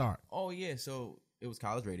got your start. Oh yeah, so it was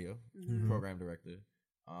college radio, program director.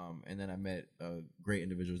 And then I met a great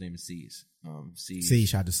individual named C's. C's,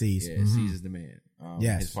 shout out to C's. Yeah, C's is the man.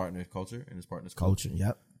 His partner is Culture and his partner's Culture.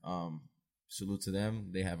 Yep. Salute to them.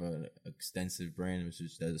 They have an extensive brand, which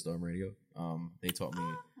is Desert Storm Radio. They taught me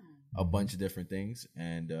a bunch of different things,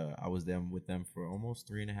 and I was with them for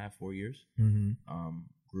almost 3.5, 4 years.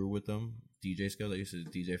 Grew with them. DJ skills. I used to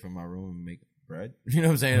DJ from my room and make bread. You know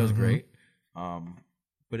what I'm saying? It was great.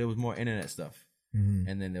 But it was more internet stuff.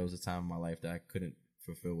 And then there was a time in my life that I couldn't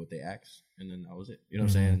fulfill what they asked, and then that was it. You know what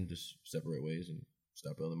I'm saying? Just separate ways and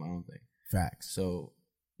start building my own thing. Facts. So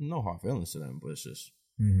no hard feelings to them, but it's just...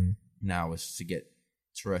 Now it's to get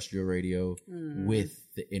terrestrial radio with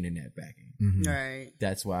the internet backing. Right.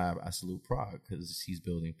 That's why I salute Prague, because he's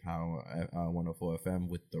building Power 104 FM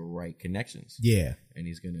with the right connections. Yeah. And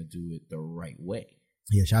he's going to do it the right way.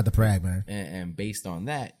 Yeah, shout out to Prague, man. And based on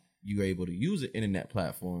that, you're able to use an internet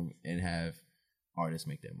platform and have artists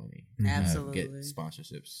make their money. Absolutely. Get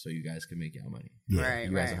sponsorships so you guys can make your money. Yeah. Right,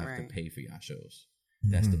 you guys don't have to pay for your shows.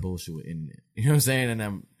 That's the bullshit with internet. You know what I'm saying?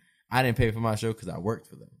 And I didn't pay for my show because I worked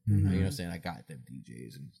for them. You know what I'm saying? I got them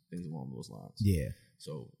DJs and things along those lines. Yeah.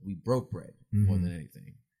 So we broke bread more than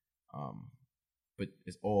anything. But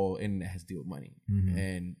it's all internet has to deal with money.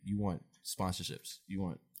 And you want sponsorships. You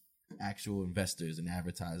want actual investors and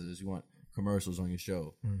advertisers. You want commercials on your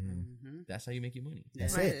show. That's how you make your money.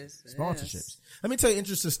 That's it. Sponsorships. Let me tell you an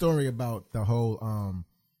interesting story about the whole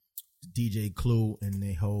DJ Clue and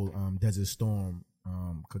the whole Desert Storm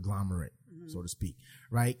conglomerate, so to speak,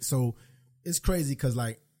 right? So it's crazy because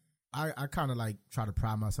like I kind of like try to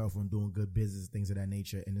pride myself on doing good business, things of that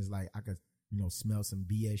nature, and it's like I could smell some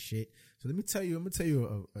BS shit. So let me tell you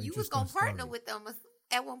a you was gonna partner with them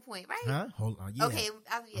at one point, right? Huh? Hold on. Yeah. Okay.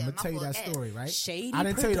 I'm gonna tell you that story, right? Shady. I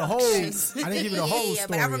didn't tell you the whole. I didn't give you the whole story.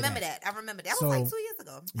 But I remember that. That was like 2 years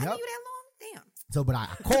ago. I knew you that long. Damn. So, but I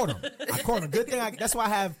caught him. Good thing. That's why I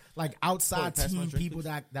have like outside team people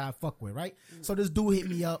that I fuck with, right? So this dude hit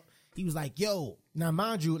me up. He was like, "Yo, now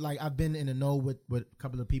mind you, like I've been in the know with a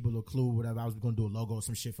couple of people, or Clue, whatever. I was gonna do a logo or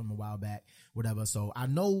some shit from a while back, whatever. So I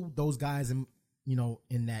know those guys, in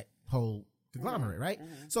that whole conglomerate, right?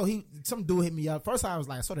 So some dude hit me up. First I was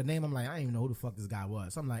like, I saw the name. I'm like, I didn't even know who the fuck this guy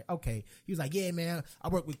was. So I'm like, okay. He was like, yeah, man, I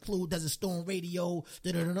work with Clue, Desert Storm Radio.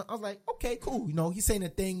 Da-da-da-da. I was like, okay, cool. He's saying the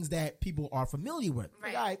things that people are familiar with.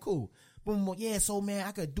 Right. Like, all right, cool. Boom, yeah, so man,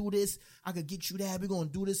 I could do this. I could get you that. We're going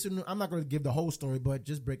to do this. And I'm not going to give the whole story, but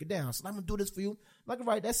just break it down. So I'm going to do this for you. I'm like, all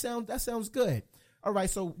right, that sounds good. All right,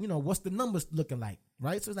 so, what's the numbers looking like?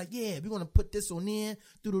 Right? So it's like, yeah, we're going to put this on there.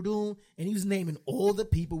 Doo-doo-doo. And he was naming all the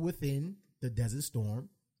people within the Desert Storm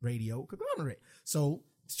Radio conglomerate. So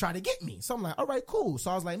to try to get me. So I'm like, all right, cool. So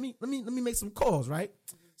I was like, let me make some calls, right?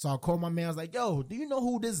 So I called my man. I was like, yo, do you know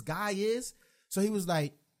who this guy is? So he was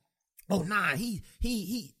like, oh nah, he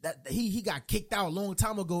got kicked out a long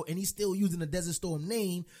time ago, and he's still using the Desert Storm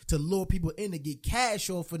name to lure people in to get cash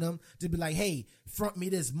off for them to be like, hey, front me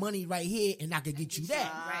this money right here, and I could get you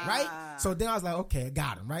that, right? So then I was like, okay, I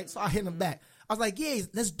got him, right? So I hit him back. I was like, yeah,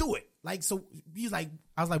 let's do it. Like, so he's like,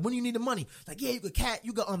 I was like, when do you need the money? Like, yeah, you could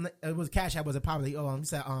it was Cash App, was it probably, he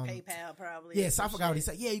said, PayPal probably. Yeah, so I forgot what he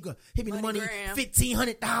said. Yeah, you could hit me the money,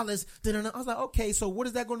 $1,500. I was like, okay, so what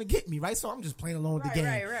is that going to get me, right? So I'm just playing along with the game.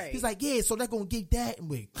 Right. He's like, yeah, so they're going to get that and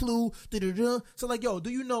with Clue, So like, yo, do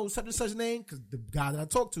you know such and such name? Because the guy that I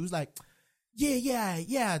talked to, he's like,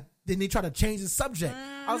 yeah, then they try to change the subject.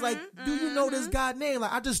 I was like, do you know this guy's name?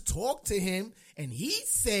 Like, I just talked to him, and he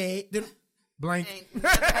said, blank.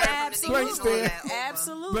 Absolutely.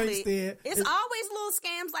 Stare. It's always little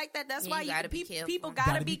scams like that. That's why people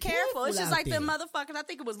gotta be careful. It's just like the motherfucking, I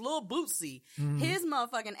think it was Lil Bootsy. His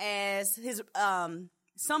motherfucking ass,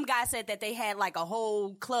 some guy said that they had like a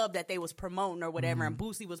whole club that they was promoting or whatever, and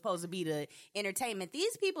Boosie was supposed to be the entertainment.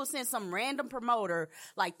 These people sent some random promoter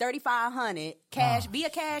like $3,500 cash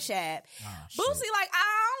via Cash App. Boosie like,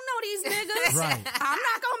 I don't know these niggas. Right. I'm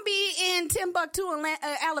not gonna be in Timbuktu,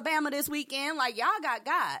 Alabama this weekend. Like y'all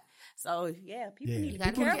got. So yeah, people need to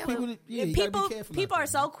be careful. People are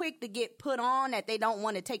so quick to get put on that they don't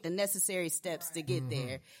want to take the necessary steps to get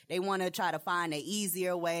there. They want to try to find an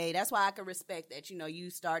easier way. That's why I can respect that. You know, you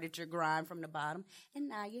started your grind from the bottom, and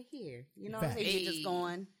now you're here. You know, what I'm saying? You're just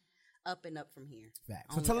going up and up from here.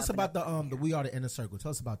 Fact. So tell us about the We Are the Inner Circle.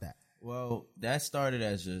 Tell us about that. Well, that started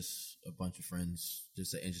as just a bunch of friends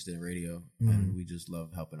just interested in radio, and we just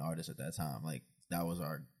loved helping artists at that time. Like that was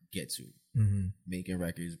our get to. Making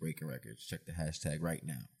records, breaking records. Check the hashtag right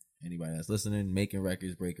now. Anybody that's listening, making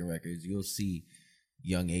records, breaking records, you'll see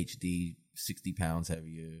Young HD 60 pounds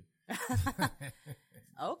heavier.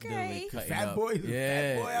 Okay. Fat boy.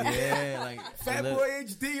 Like Fat Boy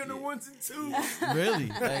HD on the ones and twos.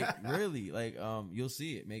 Really. You'll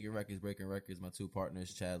see it. Making records, breaking records. My two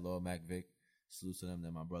partners, Chad Law, Mac Vic. Salute to them.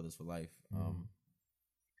 They're my brothers for life.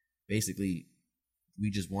 Basically,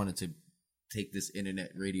 we just wanted to take this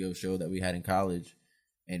internet radio show that we had in college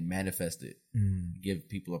and manifest it, give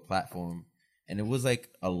people a platform. And it was like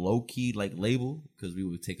a low key like label because we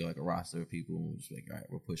would take like a roster of people and we'd just be like, all right,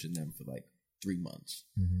 we're pushing them for like 3 months.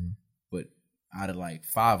 But out of like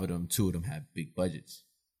 5 of them, 2 of them had big budgets.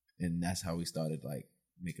 And that's how we started like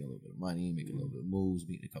making a little bit of money, making a little bit of moves,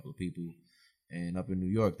 meeting a couple of people. And up in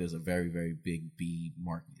New York, there's a very, very big B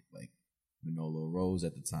market. Like Manolo Rose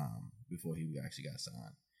at the time, before he actually got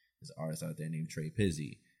signed. There's an artist out there named Trey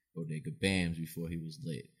Pizzy, Bodega Bams before he was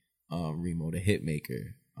lit, Remo the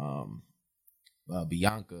Hitmaker,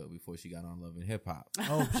 Bianca before she got on Love and Hip Hop.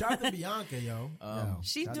 Oh, shout out to Bianca, yo.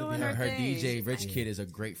 She's doing her thing. DJ Rich Kid is a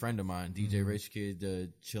great friend of mine. DJ Rich Kid,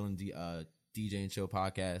 the Chillin' DJ and Chill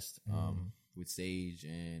podcast with Sage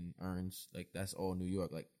and Earns. Like that's all New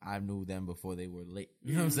York. Like I knew them before they were lit.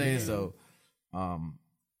 You know what I'm saying? So,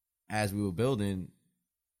 as we were building,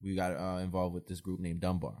 we got involved with this group named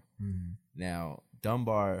Dunbar. Now,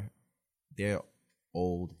 Dunbar, they're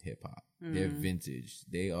old hip hop. They're vintage.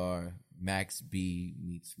 They are Max B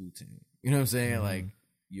meets Wu-Tang. You know what I'm saying? Like,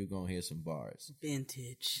 you're going to hear some bars.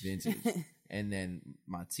 Vintage. And then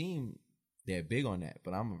my team, they're big on that.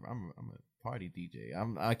 But I'm a party DJ.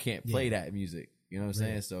 I can't play that music. You know what I'm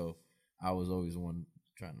saying? So I was always one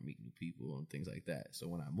trying to meet new people and things like that. So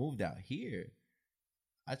when I moved out here,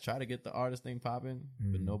 I try to get the artist thing popping,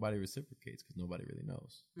 but nobody reciprocates because nobody really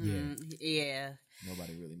knows. Yeah.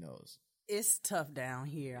 Nobody really knows. It's tough down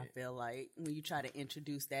here, I feel like, when you try to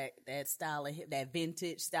introduce that style of that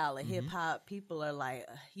vintage style of hip hop. People are like,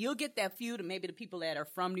 you'll get that few to maybe the people that are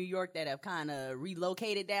from New York that have kind of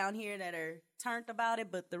relocated down here that are turned about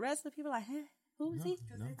it, but the rest of the people are like, huh? Who is he?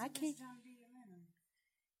 I can't.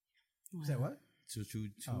 Say what? Too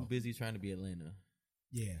busy trying to be Atlanta.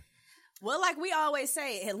 Yeah. Well, like we always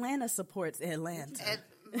say, Atlanta supports Atlanta.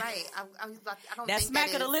 Right. I don't that think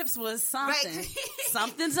smack that of the lips was something. Right.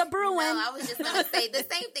 Something's a brewing. No, I was just going to say the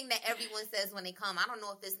same thing that everyone says when they come. I don't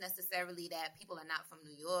know if it's necessarily that people are not from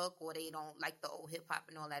New York or they don't like the old hip hop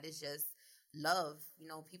and all that. It's just love. You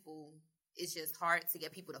know, people, it's just hard to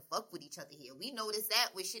get people to fuck with each other here. We notice that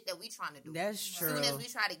with shit that we trying to do. That's true. As soon as we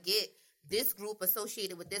try to get this group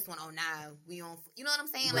associated with this one, oh, nah, we on, you know what I'm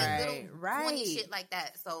saying? Right, like little funny shit like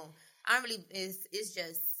that. So I really, it's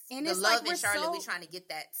just and the it's love like in Charlotte. We're trying to get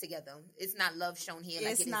that together. It's not love shown here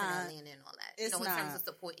like it is in Atlanta and all that. It's in terms of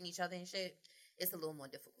supporting each other and shit, it's a little more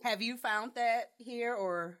difficult. Have you found that here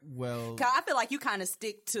or? Well, cause I feel like you kind of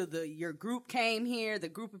stick to your group came here, the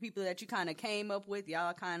group of people that you kind of came up with.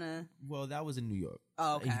 Y'all kind of. Well, that was in New York.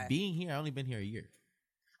 Oh, okay. Being here, I only been here a year.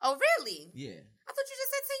 Oh, really? Yeah. I thought you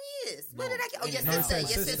just said 10 years. Where did I get? Oh, your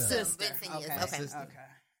sister. Okay.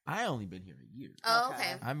 I only been here a year. Oh,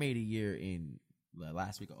 okay. I made a year in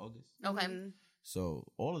last week of August. Okay.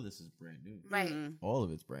 So all of this is brand new. Right. All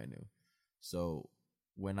of it's brand new. So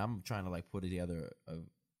when I'm trying to like put together an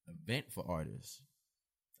event for artists,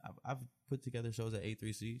 I've put together shows at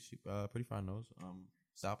A3C. She pretty fine knows.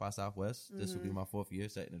 South by Southwest. This will be my 4th year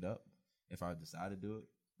setting it up. If I decide to do it.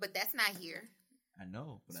 But that's not here. I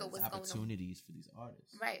know, but So there's what's going on? opportunities for these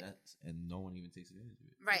artists, Right. And no one even takes advantage of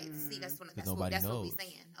it. Right. See, that's what we're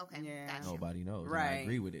saying. Okay. Yeah. Gotcha. Nobody knows. Right. And I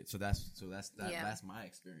agree with it. So that's my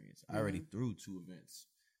experience. I already threw 2 events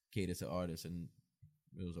catered to artists, and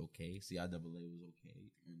it was okay. CIAA was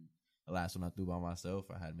okay, and the last one I threw by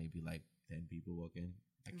myself, I had maybe like 10 people walk in.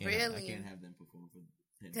 I can't have them perform for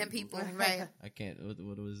 10 people. Right. I can't.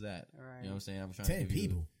 What was that? Right. You know what I'm saying? I'm trying 10 to give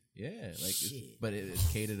people. Yeah, like, but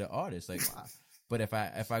it's catered to artists. Like, but if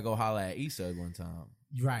I go holler at Issa one time,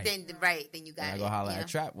 right? Then you got and it. I go holler at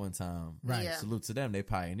Trap one time, right? Yeah. Salute to them. They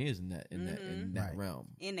pioneers in that realm,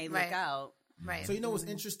 and they look out. Right. So you know what's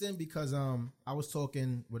interesting, because I was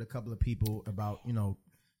talking with a couple of people about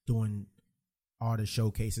doing artist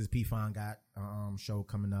showcases. P-Fon got show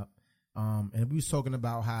coming up, and we was talking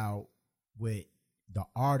about how with the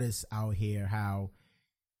artists out here, how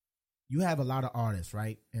you have a lot of artists,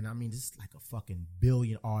 right? And I mean, this is like a fucking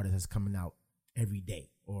billion artists that's coming out every day,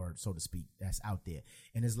 or so to speak, that's out there.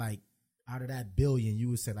 And it's like, out of that billion, you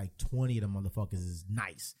would say like 20 of them motherfuckers is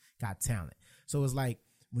nice, got talent. So it's like,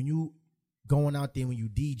 when you going out there, when you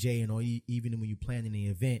DJing, or even when you planning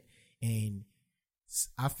an event, and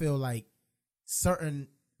I feel like certain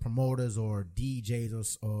promoters or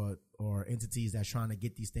DJs or entities that's trying to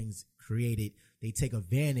get these things created, they take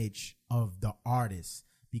advantage of the artists,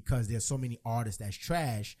 because there's so many artists that's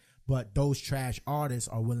trash, but those trash artists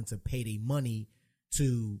are willing to pay their money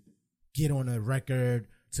to get on a record,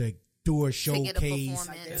 to do a showcase,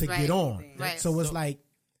 to get on. Right. So it's like,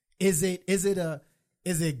 is it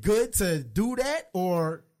good to do that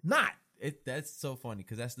or not? That's so funny,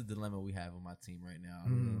 because that's the dilemma we have on my team right now. I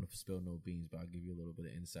don't want to spill no beans, but I'll give you a little bit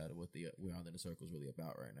of insight of what the We're Under the Circle is really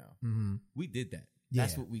about right now. We did that.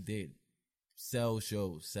 That's what we did. Sell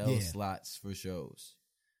shows, slots for shows.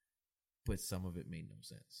 But some of it made no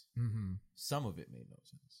sense. Some of it made no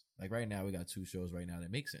sense. Like right now, we got 2 shows right now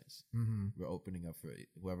that make sense. We're opening up for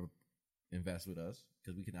whoever invests with us,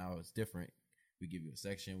 because we can now, it's different. We give you a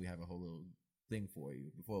section. We have a whole little thing for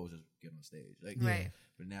you. Before it was just get on stage.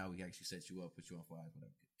 But now we actually set you up, put you on flies,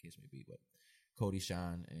 whatever the case may be. But Cody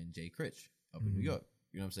Sean and Jay Critch up in New York.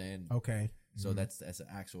 You know what I'm saying? Okay. So that's an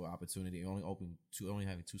actual opportunity. Only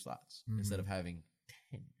having 2 slots instead of having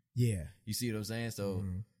 10. Yeah. You see what I'm saying? So,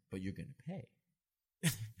 but you're gonna pay.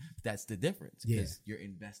 That's the difference, because you're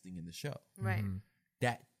investing in the show. Right.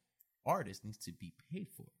 That artist needs to be paid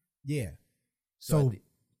for. Yeah. So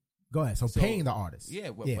go ahead. So paying the artist. Yeah,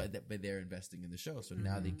 but they're investing in the show. So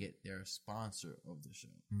now they're a sponsor of the show.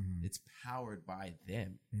 It's powered by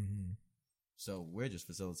them. So we're just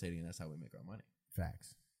facilitating, and that's how we make our money.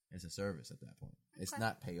 Facts. It's a service at that point. Okay. It's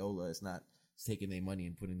not payola. It's not taking their money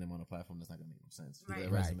and putting them on a platform that's not going to make no sense. Right. Their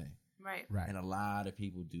resume. Right. And a lot of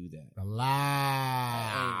people do that. A lot.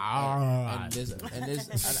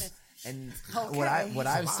 And what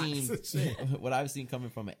I've seen coming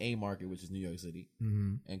from an A market, which is New York City,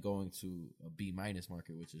 and going to a B-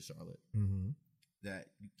 market, which is Charlotte, that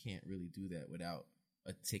you can't really do that without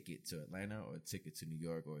a ticket to Atlanta or a ticket to New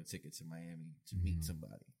York or a ticket to Miami to meet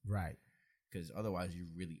somebody. Right. Because otherwise you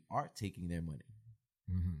really are taking their money.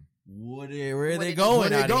 Where are they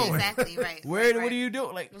going? Exactly right. What are you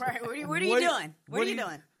doing? Like, right? What are you doing? What are you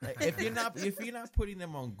doing? Like, if you're not putting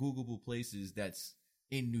them on Googleable places that's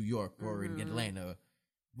in New York or in Atlanta,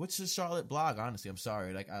 what's the Charlotte blog? Honestly, I'm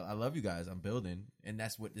sorry. Like, I love you guys. I'm building, and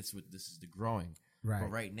this is the growing. Right.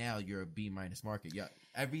 But right now you're a B- market. Yeah.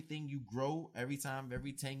 Everything you grow, every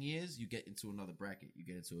 10 years, you get into another bracket. You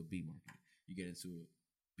get into a B market. You get into a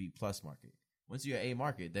B+ market. Once you're A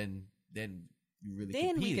market, then you really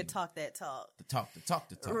then competing. We could talk that talk. The talk.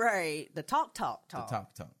 Right. The talk. The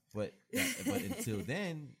talk. But until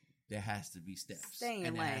then, there has to be steps. Stay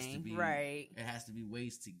in lane. Right. It has to be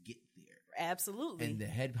ways to get there. Absolutely. And the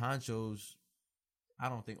head honchos, I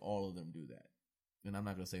don't think all of them do that. And I'm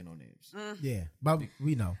not going to say no names. Yeah, but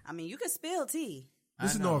we know. I mean, you can spill tea.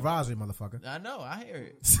 This is no advisory, motherfucker. I know, I hear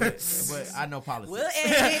it. But I know politics. We'll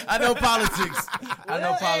edit it. I know politics. I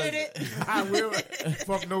know politics. I will.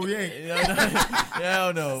 Fuck no, we ain't.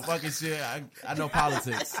 Hell no. Fucking shit. I know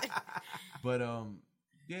politics. But,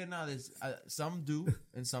 there's some do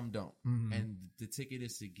and some don't. And the ticket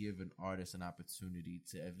is to give an artist an opportunity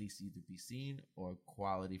to at least either be seen or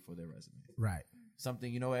quality for their resume. Right.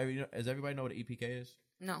 Something, does everybody know what an EPK is?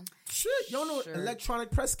 No. Shit, you don't know electronic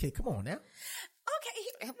press kit. Come on now.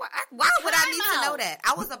 Okay. Why would I need to know that?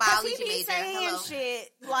 I was a biology major. Saying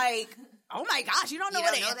shit like Oh my gosh, you don't know You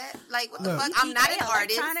what don't it know is? that? Like, what the Look. fuck? I'm not an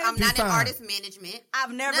artist. Electronic? I'm not in Fine. artist management.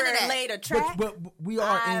 I've never None of that. laid a track. But we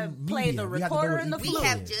are I in play media. the We have to go recorder with and the EP. We flute.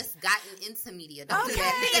 have just gotten into media. Don't do Okay,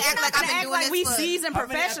 that. Nigga act like I've been doing like this we for... seasoned How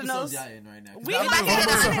many professionals. episodes y'all in right now? We I'm might about to hit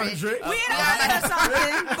Almost 100. 100. We in 100 or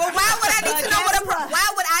something. But why would I need to know what a... guess what? Why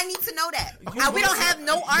would I need to know that? We don't have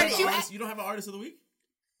no artists. You don't have an artist of the week?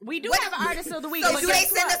 We do What? have an artist of the week. So but do they guess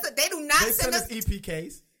send what? us... They do not They send send us... us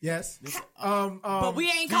EPKs. Yes. But we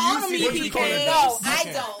ain't do calling you them see what you call it? EPKs. No, I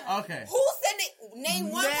Okay. don't. Okay. Who send it?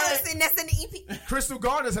 Name one person that's in the EP. Crystal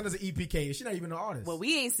Gardner sent us an EPK. She's not even an artist. Well,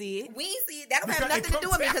 we ain't see it. We ain't see it. That don't have Because it nothing to do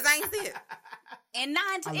with me comes because I ain't see it. And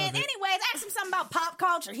love it. anyways, ask him something about pop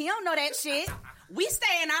culture. He don't know that shit. We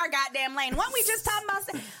stay in our goddamn lane. When we just talking about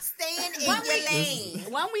Staying in your lane.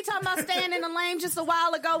 when we talking about staying in the lane just a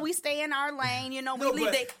while ago, we stay in our lane. You know, we No, leave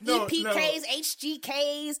but- the no, EPKs,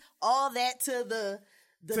 HGKs, all that to the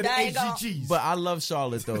to the daggone- HGGs. But I love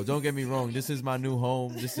Charlotte though. Don't get me wrong. This is my new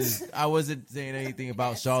home. I wasn't saying anything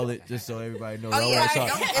about Charlotte, just so everybody knows. I yeah, like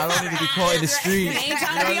Charlotte. I don't need to be caught in the street. Ain't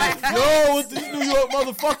trying to be like, Yo, what's this New York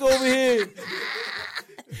motherfucker over here?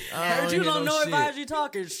 heard you don't know if you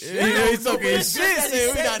talking shit. Yeah, he's talking shit,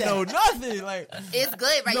 saying we not know nothing. Like, It's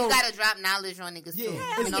good, right? No. You gotta drop knowledge on niggas too. Yeah,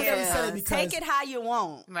 You it's know good. what I'm He said saying? it because- Take it how you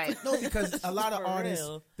want. Right. No, because a lot of For artists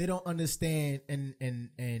real. they don't understand and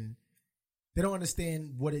they don't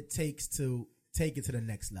understand what it takes to take it to the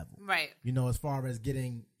next level. Right. You know, as far as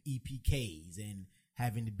getting EPKs and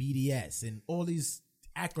having the BDS and all these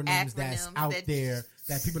acronyms that's Acronyms out that- there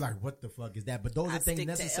that people are like, what the fuck is that? But those I are things stick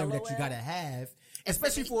to necessary that you LOL. gotta have,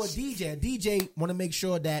 especially for a DJ. A DJ want to make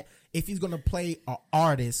sure that if he's gonna play an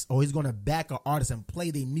artist or he's gonna back an artist and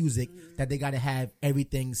play their music, that they gotta have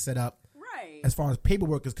everything set up Right. as far as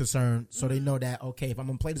paperwork is concerned, so they know that, okay, if I'm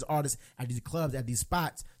gonna play this artist at these clubs, at these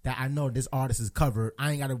spots, that I know this artist is covered.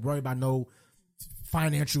 I ain't gotta worry about no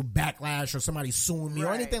financial backlash or somebody suing me or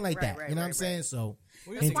Right, anything like right, that. right, you know what I'm right, saying? So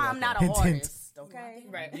That's why I'm not a hint, hint. artist. Okay.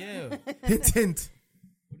 Right. yeah. hint, hint,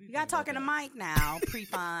 You got talking to Mike now,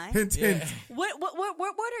 pre-fine. hint, hint. What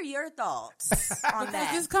are your thoughts on Because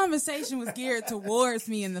that? this conversation was geared towards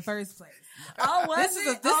me in the first place. Oh, was This is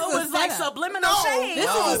it? a- this oh, is a it was like setup. subliminal shade. This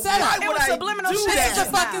is a setup. It was subliminal do shade. that? This is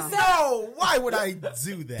a fucking setup. No, why would I do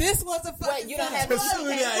that? This was a fucking you don't setup. have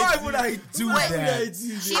Why would I do that?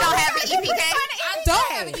 She don't have an EPK? I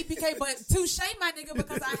don't have an EPK, but touche, my nigga,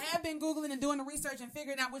 because I have been Googling and doing the research and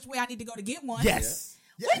figuring out which way I need to go to get one. Yes.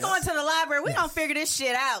 We going to the library. We gonna figure this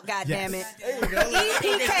shit out. Goddamn it.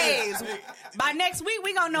 EPKs. By next week,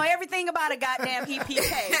 we gonna know everything about a goddamn EPK.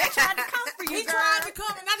 They tried to come for you, He girl. tried to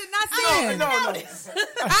come and I did not see him. No.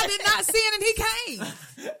 I did not see him and he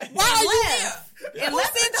came. Why are you here? And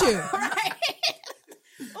what sent you? Right.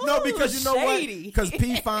 No, because you know shady. what? Because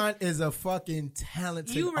P Fine is a fucking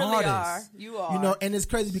talented You really artist. are. You are. You know, and it's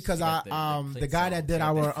crazy because the guy that did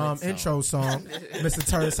our intro song, Mr.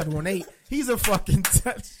 Turd 718, he's a fucking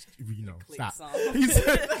you know, stop. song. He's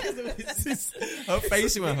Her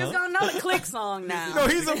face went, Niggas gonna know the click song now. no,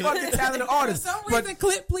 he's a fucking talented For artist. some But reason,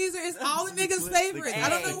 Clip Pleaser is all the niggas' favorite. I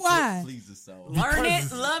don't know why. Please yourself. Learn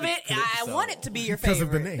it, love it. I want it to be your because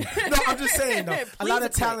of the favorite. name. No, I'm just saying though, a Please lot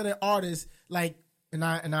of click. talented artists like, and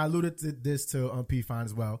I alluded to this to P Fine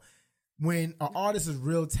as well. When an artist is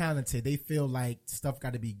real talented, they feel like stuff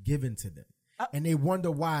got to be given to them. And they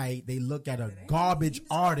wonder why they look at a garbage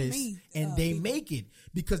artist and they make it.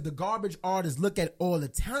 Because the garbage artists look at all the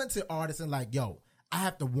talented artists and like, yo, I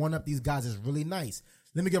have to one up these guys. It's really nice.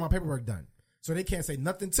 Let me get my paperwork done. So they can't say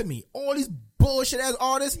nothing to me. All these bullshit ass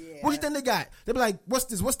artists, what do you think they got? They be like, what's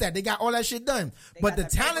this? What's that? They got all that shit done. But the the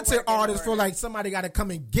talented paperwork in artists feel order. like somebody got to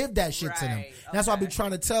come and give that shit to them. Right, That's why I be okay.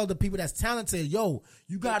 trying to tell the people that's talented, yo,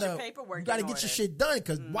 you Get your gotta paperwork get in your order. shit done.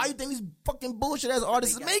 Because why you think these fucking bullshit ass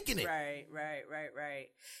artists is making it? Right.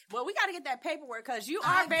 Well, we got to get that paperwork because you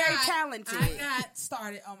are very talented. I got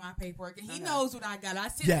started on my paperwork, and he knows what I got. I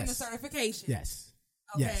sent him Yes. the certification. Yes.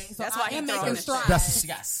 Okay, Yes. so That's why I he am throwing making the strides. That's- She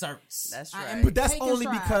got certs. That's I right. am But that's taking only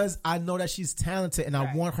strides. because I know that she's talented and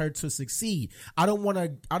I want her to succeed. I don't want to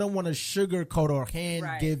sugarcoat or hand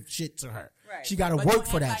Right. give shit to her. Right. She got to But work don't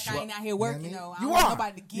for act that like shit. I ain't out here working. You know You what I know, mean? I You don't are. want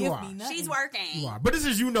nobody to You give are. me nothing. She's working. You are. But this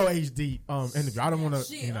is HD interview. I don't want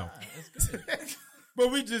to, you know. But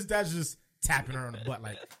that's just tapping her on the butt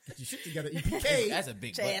like, get your shit together, EPK. That's a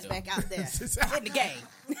big Get your ass butt, back out there. Get in the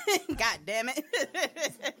game. God damn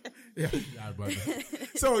it. Yeah, brother.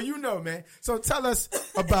 So you know, man. So tell us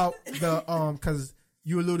about the because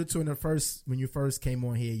you alluded to when you first came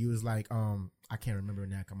on here, you was like I can't remember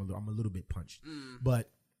now. I'm a little bit punched, but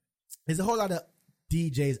there's a whole lot of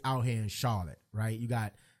DJs out here in Charlotte, right? You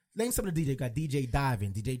got name some of the DJs. You got DJ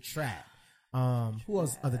Diving, DJ Trap. Who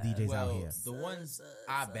else? Other DJs out here? The ones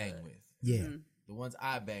I bang with Yeah. The ones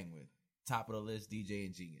I bang with, top of the list, DJ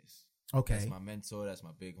and Genius. Okay. That's my mentor. That's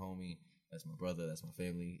my big homie. That's my brother. That's my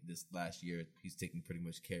family. This last year, he's taking pretty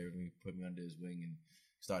much care of me, put me under his wing, and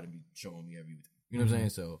started showing me everything. You know what I'm saying?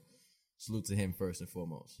 So, salute to him first and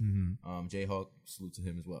foremost. J-Hawk, salute to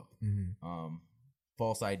him as well.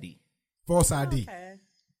 False ID. False ID. Okay.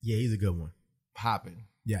 Yeah, he's a good one. Poppin'.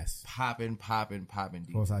 Yes. Poppin'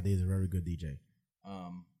 DJ. False ID is a very good DJ.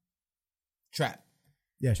 Trap.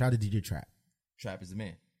 Yeah, shout out to DJ Trap. Trap is the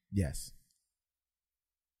man. Yes.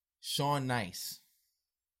 Sean Nice.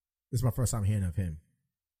 This is my first time hearing of him.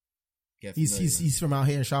 He's from out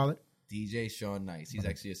here in Charlotte. DJ Sean Nice. He's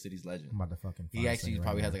actually a city's legend. I'm about to fucking. He actually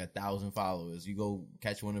probably has like 1,000 followers. You go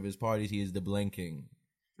catch one of his parties. He is the Blend King.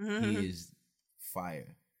 He is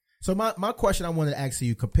fire. So my question I wanted to ask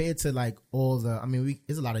you, compared to like all the, I mean,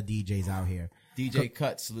 there's a lot of DJs out here. DJ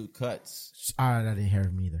Cuts, salute Cuts. I didn't hear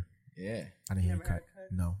him either. Yeah, I didn't hear Cut.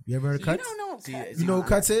 No, you ever heard of Cuts? You don't know Cuts. You know who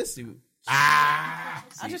Cuts is? I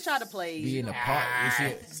just try to play. Be in the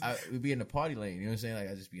party. We be in the party lane. You know what I'm saying?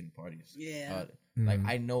 Like I just be in the parties. Yeah. Like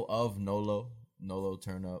I know of Nolo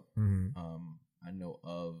Turn Up. I know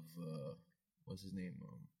of what's his name?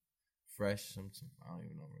 Fresh. I don't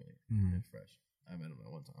even know really. Fresh. I met him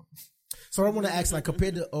at one time. So I want to ask, like,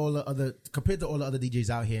 compared to all the other DJs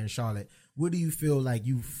out here in Charlotte, where do you feel like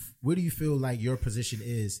your position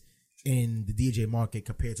is in the DJ market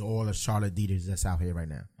compared to all the Charlotte DJs that's out here right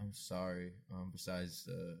now? I'm sorry. Besides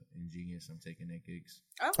Ingenious, I'm taking their gigs.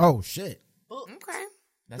 Oh shit. Okay.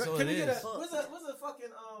 That's all it is. What's a fucking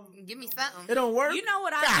Give me something. It don't work. You know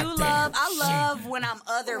what I do love? I love when I'm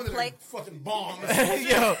other play. Fucking bomb.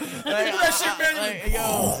 Yo,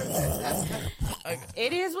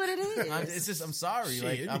 It is what it is. It's just I'm sorry.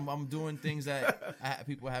 Shit. Like I'm doing things that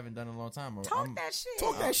people haven't done in a long time. Talk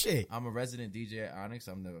that shit. I'm a resident DJ at Onyx.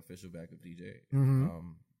 I'm the official backup DJ. Mm-hmm.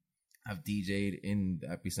 I've DJ'd in the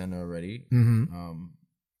Epicenter already. Mm-hmm.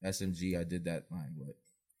 SMG, I did that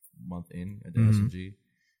month in at the SMG.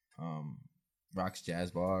 Rock's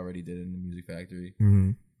Jazz Bar, already did it in the Music Factory.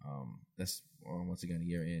 Mm-hmm. That's once again a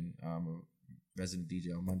year in. I'm a resident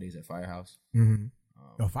DJ on Mondays at Firehouse.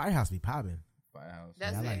 Mm-hmm. Firehouse be popping. Firehouse.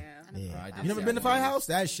 That's You never been to Firehouse?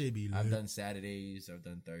 That shit be lit. I've done Saturdays. I've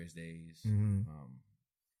done Thursdays. Mm-hmm.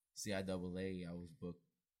 CIAA, I was booked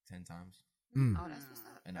 10 times. Oh, that's what's up.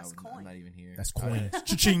 And I'm not even here. That's coin.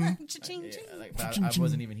 Cha-ching. Cha-ching. I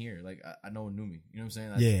wasn't even here. Like, I no one knew me. You know what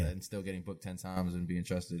I'm saying? And still getting booked 10 times and being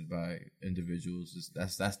trusted by individuals.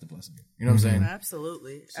 That's the blessing. You know what I'm saying?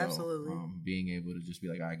 Absolutely. So, Absolutely. Being able to just be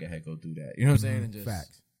like, all right, go ahead, go do that. You know what I'm saying? And just,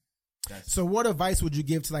 facts. So what advice would you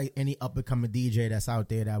give to like any up and coming DJ that's out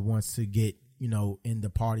there that wants to get, in the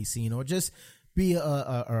party scene or just be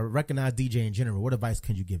a recognized DJ in general? What advice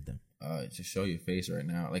can you give them? Just show your face right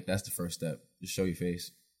now. Like that's the first step. Just show your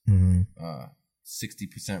face.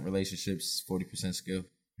 60% relationships, 40% skill.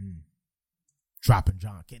 Dropping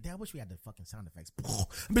John. I wish we had the fucking sound effects.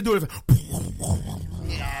 I've been doing it.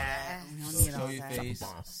 So show your face.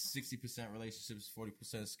 60% relationships,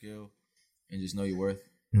 40% skill, and just know your worth.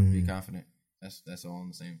 Be confident. That's all in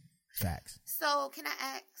the same. Facts. So can I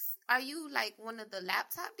ask, are you like one of the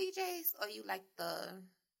laptop DJs or you like the...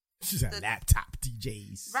 She's a laptop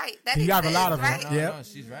DJs. Right. That you got a lot of them. Right? Yeah. No,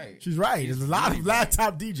 she's right. She's right. There's a lot of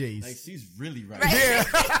laptop DJs. Like, she's really right. Yeah.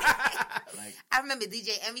 I remember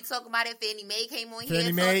DJ Emmy talking about it. Fannie Mae came on Fannie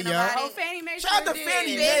here Mae, talking about it. Fannie Mae. Shout out to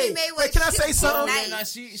Fannie Mae. Fannie Mae Wait, can I say something?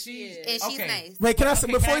 Nice. She's and she's nice. Wait, can I say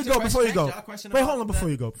before you go? Wait, hold on. Before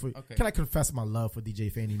you go, okay. Can I confess my love for DJ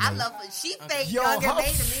Fannie Mae? I love her. She fake Yo, younger her made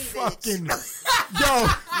to me, fucking bitch.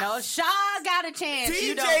 No, Shaw got a chance.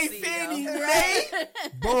 DJ Fannie Mae.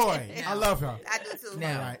 Boy, I love her. I do too.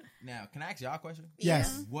 Now, can I ask y'all a question?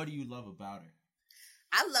 Yes. What do you love about her?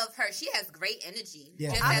 I love her. She has great energy. Yeah.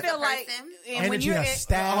 Just I as feel a like person. Energy and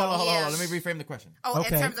style. Hold on. Let me reframe the question. Oh,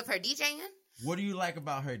 Okay. in terms of her DJing? What do you like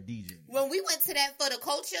about her DJing? When we went to that for the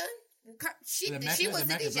culture, she was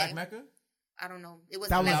the DJ. Black Mecca? I don't know. It was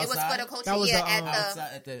That it was was for the culture. that was the, Outside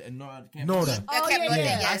at the campus. Norda.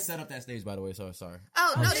 I set up that stage, by the way, so sorry.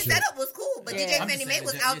 Oh, no, the shit. setup was cool, but DJ I'm Fannie just Mae saying,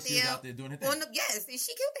 was yes, out she was there. out there doing her thing. Yes, and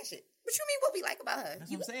she killed that shit. What you mean what we like about her?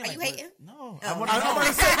 That's what I'm saying. Are you like, hating? No. I'm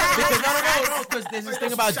gonna say Because there's this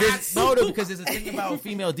thing about because there's a thing about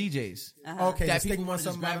female DJs. Okay, That this thing people want wants to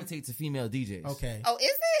just some gravitate to female DJs. Okay. Oh, is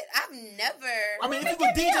it? I've never. I mean, if you go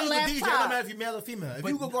DJ, you can DJ. It don't matter if you're male or female. If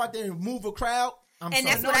you go out there and move a crowd, I'm And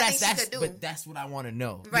sorry. that's what I think she could do. But that's what I want to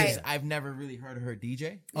know. Right. Because I've never really heard her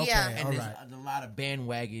DJ. Okay, Yeah. And all there's right. a lot of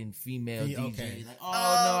bandwagon female Yeah, DJs. okay.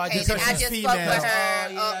 Like, Okay, just- then I she's just female. fuck with her,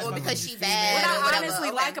 Oh, yeah, or that's because why she she's bad. What or I whatever. honestly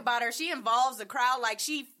Okay. like about her, she involves the crowd. Like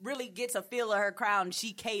she really gets a feel of her crowd and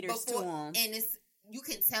she caters to them. And it's you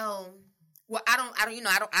can tell. Well, I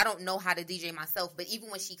don't know how to DJ myself, but even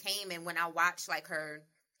when she came and when I watched like her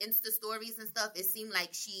Insta stories and stuff, it seemed like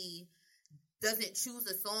she doesn't choose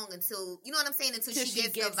a song until, you know what I'm saying, until she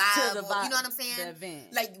gets the vibe, you know what I'm saying? The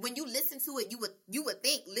event. Like when you listen to it, you would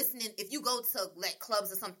think listening, if you go to like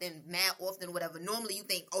clubs or something mad often or whatever, normally you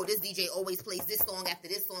think, oh, this DJ always plays this song after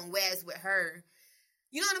this song, whereas with her,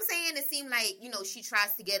 you know what I'm saying? It seemed like, she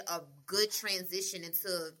tries to get a good transition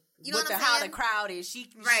into, you know what I'm saying? How the crowd is.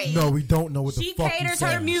 No, we don't know what the fuck caters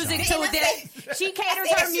her music to the. She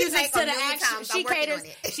caters her music to the actual.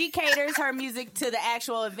 She caters her music to the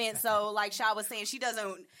actual event. So, like Sha was saying, she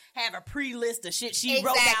doesn't have a pre-list of shit she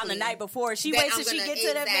wrote down the night before. She waits till she get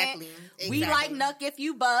to the event. We like Nuck If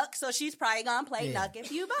You Buck, so she's probably gonna play Nuck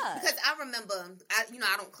If You Buck. Because I remember, I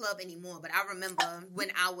don't club anymore, but I remember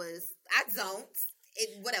when I don't.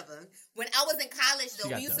 Whatever. When I was in college,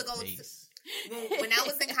 though, we used to go to. When I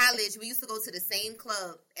was in college, we used to go to the same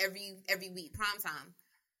club every week, prom time.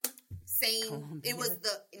 Same. It was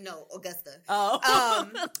Augusta. Oh.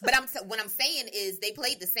 But what I'm saying is they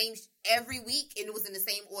played the same every week, and it was in the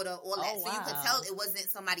same order. All that, so you could tell it wasn't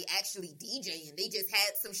somebody actually DJing. They just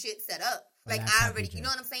had some shit set up. Like I already, you know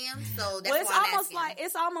what I'm saying? So that's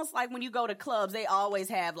it's almost like when you go to clubs, they always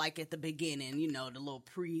have like at the beginning, the little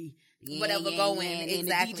whatever going, and then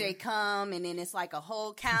the DJ come, and then it's like a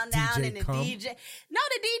whole countdown, and the DJ. No,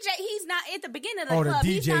 the DJ, he's not at the beginning of the club.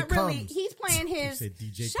 He's not really. He's playing his.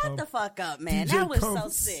 Shut the fuck up, man. That was so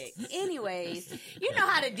sick. Anyways, you know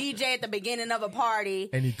how the DJ at the beginning of a party,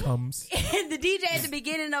 and he comes. The DJ at the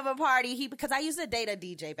beginning of a party, because I used to date a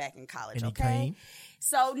DJ back in college. And okay. Came.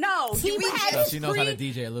 So no, he would have. She knows how to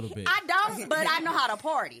DJ a little bit. I don't, but I know how to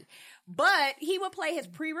party. But he would play his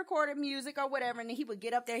pre-recorded music or whatever, and then he would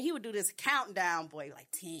get up there. He would do this countdown, boy, like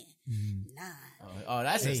 10, 9. Oh,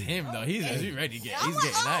 that's just him though. He's ready to get. He's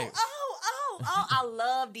getting hyped. I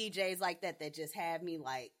love DJs like that just have me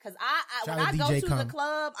like, because when I go to the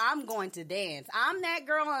club, I'm going to dance. I'm that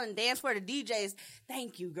girl on dance for the DJs.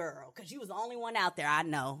 Thank you, girl, because you was the only one out there. I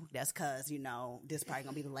know that's because this is probably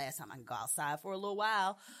gonna be the last time I can go outside for a little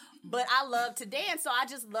while. But I love to dance, so I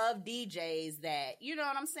just love DJs that, you know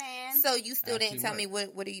what I'm saying? So you still didn't tell me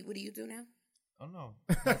what do you do now? Oh no.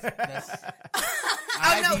 That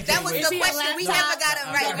was the question. We never got it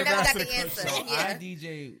right. We never got the answer. So I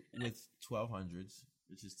DJ with 1200s,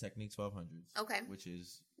 which is Technique 1200s. Okay. Which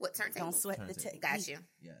is what turntable? Don't sweat the tech. Got you.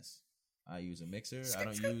 Yes. I use a mixer. I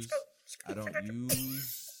don't use a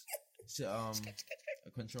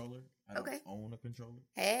controller. I don't own a controller.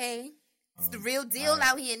 Hey. It's the real deal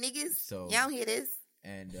out here, niggas. So, y'all hear this?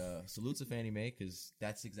 And salute to Fannie Mae, because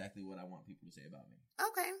that's exactly what I want people to say about me.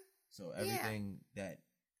 Okay. So everything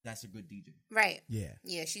that's a good DJ. Right. Yeah.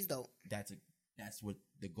 Yeah, she's dope. That's what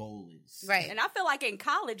the goal is. Right. And I feel like in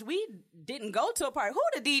college, we didn't go to a party. Who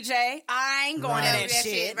the DJ? I ain't going to that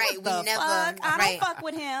shit. Right. We never. Fuck? I don't fuck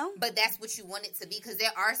with him. But that's what you want it to be, because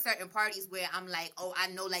there are certain parties where I'm like, oh, I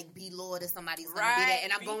know like B Lord or somebody's going to be there,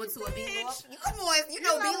 and I'm going to a B Lord. Come on. B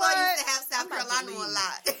Lord used to have South Carolina a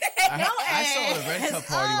lot. I saw a Red Cup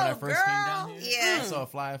party when I first came down here. Yeah. I saw a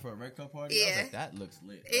flyer for a Red Cup party. Yeah. I was like, that looks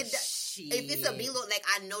lit. If it's a B Lord, like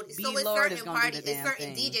I know, so it's certain parties, it's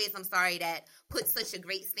certain DJs, I'm sorry, that put such a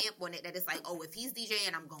great stamp on it that it's like, oh, if he's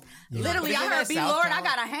DJing, I'm going. Yeah. Literally, I heard B Lord, I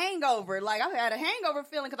got a hangover. Like, I had a hangover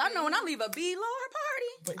feeling, because I know when I leave a B Lord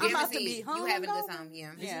party, I'm about to be home. You having a good time,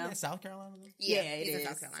 yeah. Isn't that South Carolina? Yeah, it is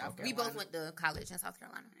South Carolina. We both went to college in South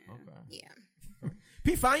Carolina. Okay. Yeah.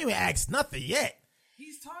 P. Fine, you ain't asked nothing yet.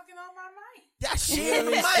 He's talking on my mic. That shit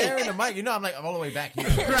sharing the mic. I'm like, I'm all the way back here.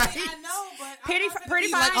 Right. I know, but Pretty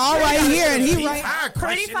Fine. Like, all right here, and he right.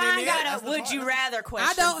 Pretty Fine got a would you rather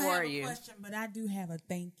question for you. I don't have a question, but I do have a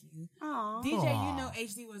thank you. Aww. DJ, you know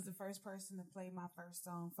HD was the first person to play my first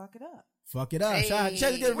song, Fuck It Up. Fuck It Up. Hey. Shout out,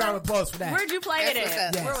 get a round of applause for that. Where'd you play it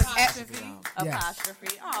at? Yes. Where was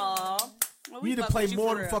Apostrophe. Aww. You need to play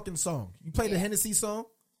more than fucking song. You play the Hennessy song?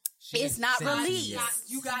 It's not released.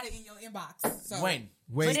 You got it in your inbox. So. When?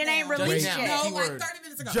 But it ain't released yet. No, like 30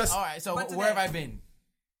 minutes ago. All right, so where have I been?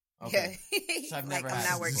 Okay. So I've never I'm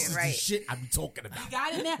not working, this right? Is the shit I be talking about. You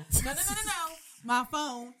got it now. No. My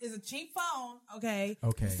phone is a cheap phone, okay?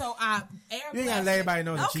 Okay. So I You ain't gotta let everybody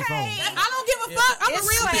know it's a cheap phone. I don't give a fuck. I'm a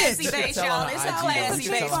real classy base, y'all. It's a classy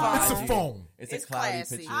base phone. It's a phone. It's a cloudy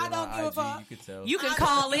classy. picture. I don't give a fuck. You can tell. You can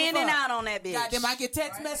call in and out on that bitch. Goddamn, I get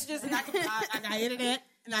text messages and I got internet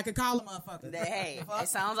and I can call a motherfucker. Hey, it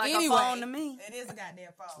sounds like a phone to me. It is a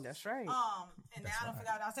goddamn phone. That's right. And now I don't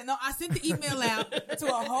forget what I said. No, I sent the email out to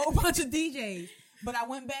a whole bunch of DJs. But I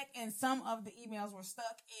went back and some of the emails were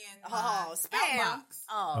stuck in spam box.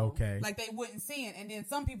 Okay. Like they wouldn't send. And then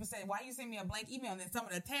some people said, why you send me a blank email? And then some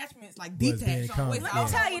of the attachments like being detached. come- Let me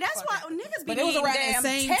tell you, that's why niggas be But it was needing around that damn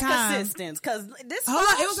same tech time. assistance. Because this Hold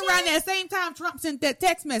on, it was shit- around that same time Trump sent that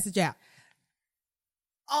text message out.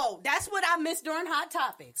 Oh, that's what I missed during Hot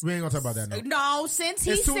Topics. We ain't gonna talk about that now. No, since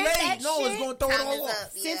he It's too sent late. that No, shit. it's gonna throw it Time all is off.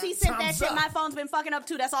 up. Since Yeah. he sent that Time's shit, up. my phone's been fucking up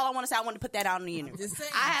too. That's all I want to say. I want to put that out on the internet. Just saying.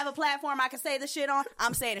 I have a platform I can say the shit on.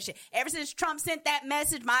 I'm saying the shit. Ever since Trump sent that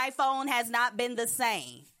message, my phone has not been the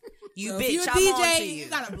same. You So bitch, if you're a I'm on to DJ, you. you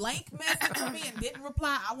got a blank message from me and didn't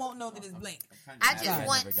reply, I won't know that it's blank. I just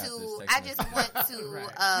want to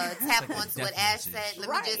tap onto what Ash said. Let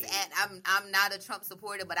me just add, I'm not a Trump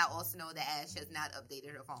supporter, but I also know that Ash has not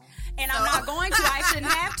updated her phone. And I'm not going to. I shouldn't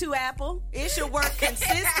have to, Apple. It should work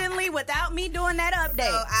consistently without me doing that update.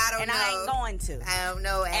 So, I don't know. I ain't going to. I don't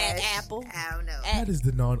know, Ash. And Apple. I don't know. That is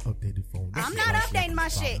the non-updated phone. I'm not updating my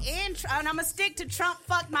shit. And I'm going to stick to Trump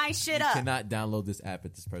fuck my shit up. Cannot download this app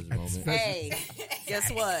at this present moment. Hey, guess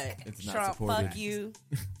what? It's not Trump, supported. fuck you.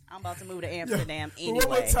 I'm about to move to Amsterdam But anyway.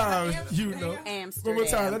 one more time, you know. Amsterdam, One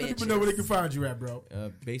more time, let the people know where they bitches. can find you at, bro.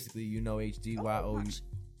 Basically, HD,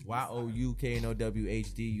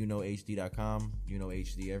 YOUKNOWHD, HD.com,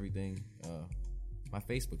 HD everything. My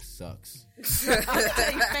Facebook sucks. I'm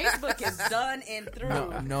telling you, Facebook is done and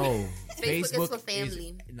through. No. Facebook is for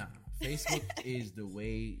family. Facebook is the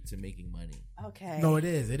way to making money. Okay. No, it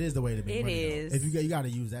is. It is the way to make It money. is. Though. If you got to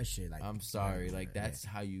use that shit. Like, I'm sorry. Like, that's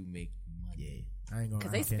how you make money. Yeah. I ain't gonna.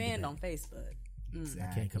 Because they spend on Facebook.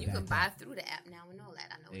 I can't come You back. can buy through the app now and all that.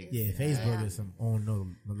 I know it. Yeah, Facebook is some on no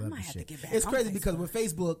level might have to shit. get back It's on crazy because with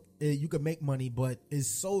Facebook, you can make money, but it's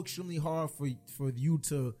so extremely hard for you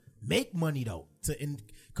to make money though.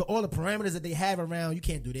 Cause all the parameters that they have around, you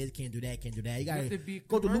can't do this, can't do that, can't do that. You gotta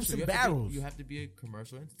go through loops and barrels. You have to be a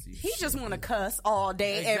commercial entity. He just want to cuss all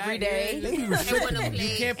day, every day. They be restricting them.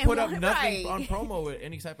 You can't put up nothing on promo with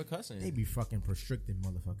any type of cussing. They be fucking restricting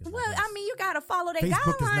motherfuckers. Well, like I mean, you got to follow their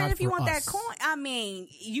Facebook is not guidelines if you for want that us. coin. I mean,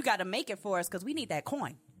 you got to make it for us because we need that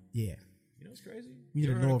coin. Yeah. You know what's crazy? We need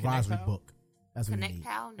You a ever no heard of Connect advisory Pal? book. That's what we Connect need.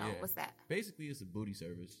 Pal? No, Yeah. what's that? Basically, it's a booty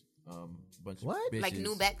service. A bunch What? of bitches. Like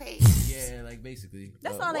new back page? Yeah, like basically.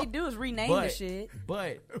 That's all they do is rename the shit.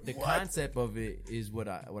 But the concept of it is what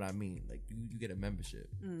I mean. Like you get a membership.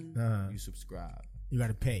 You subscribe. You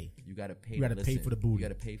gotta pay. You gotta pay. You gotta to pay listen. for the booty. You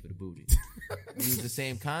gotta pay for the booty. Use the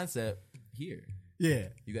same concept here. Yeah.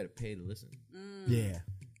 You gotta pay to listen. Yeah.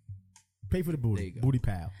 Pay for the booty. There you go. Booty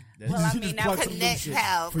pal. That's- Well, I You mean, just now plug some new Connect shit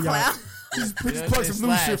Pal. for y'all. Clown. Just You know, plug some new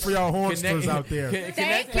slash shit for y'all hornsters connect- out there.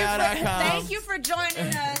 ConnectPal.com. Thank you for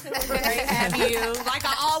joining us. It was great having you. Like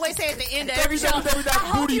I always say at the end of every show, I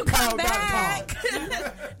hope you come back.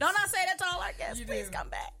 Don't I say that to all our guests? Please come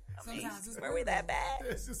back. I mean, were we that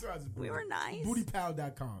bad? We were nice.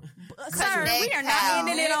 Bootypal.com. Sir, we are not Pal.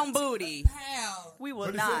 ending it on booty. Pal. We will What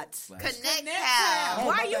is not. Connect Pal.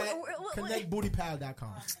 Why you?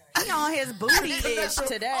 ConnectBootyPal.com. He on his booty ish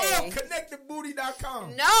today. Oh,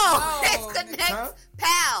 ConnectTheBooty.com. No, it's Connect Huh?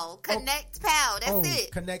 Pal. Connect Pal. That's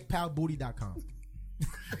it. ConnectPalBooty.com.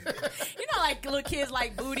 You know, like little kids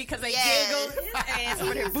like booty because they Yes. giggle. And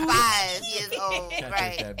for their He's booty. 5 years old, Catch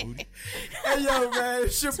right? that booty. Hey, yo, man.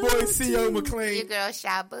 It's your boy, C.O. Your McLean. girl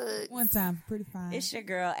Shy Bug. One time, pretty fine. It's your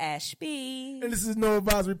girl Ashby. And this is No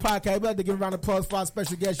Advisory Podcast. We'd like to give a round of applause for our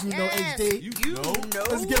special guest, Yes. HD. You know.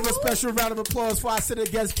 Let's give a special round of applause for our city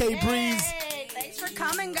guest, K Breeze. Hey, thanks for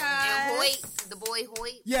coming, And guys. Hoyt, the boy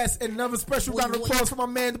Hoyt. Yes, and another special round of applause for my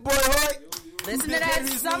man, the boy Hoyt. Listen to that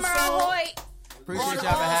Summer Ahoy. Appreciate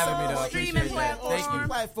y'all for having me, though. I Streaming appreciate that. Thank you.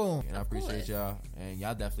 Platform. And I appreciate y'all. And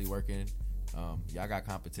y'all definitely working. Y'all got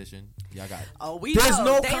competition. Y'all got. Oh, we There's know.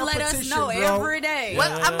 no They let us competition, know bro. every day. What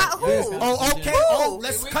about who? Oh, okay. Who? Oh,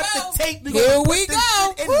 let's cut the tape. Here gonna we put this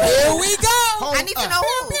go. shit in there. Here we go. Hold I need to up. know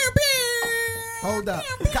who. Hold up.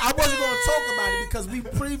 I wasn't going to talk about it because we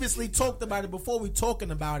previously talked about it before we talking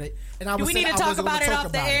about it. And I Do was we saying need to I talk wasn't gonna about it talk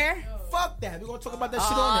off the about air? Fuck that. We're going to talk about that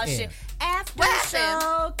shit Oh, on the shit. air. After What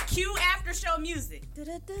show. Cue after show music.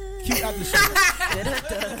 Keep out the shit.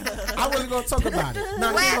 I wasn't going to talk about it.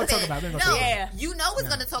 No, we ain't going to talk about it. We ain't gonna No, talk about it. Yeah. you know it's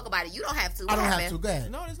gonna talk about it. You don't have to. I don't What have to. happened? Go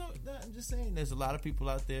ahead. No, there's no. I'm just saying, there's a lot of people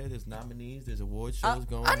out there. There's nominees. There's award shows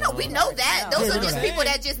going on. Oh no, we know that. Those Yeah, are we know just that. people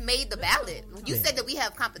that just made the ballot. You Yeah. said that we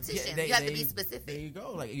have competition. Yeah, you have to be There specific. you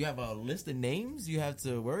go. Like you have a list of names you have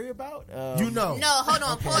to worry about. You know. No, hold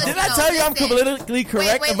on. Pause. Did No, I tell you I'm listen. politically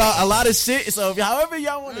correct Wait, about wait. a lot of shit? So however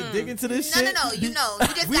y'all want to dig into this No, shit. no. You know. You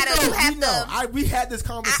just We gotta. know. You have We know. to. We had this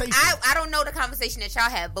conversation. I don't know the conversation that y'all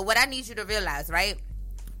have, but what I need you to realize, right?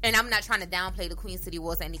 And I'm not trying to downplay the Queen City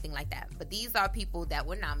Awards or anything like that. But these are people that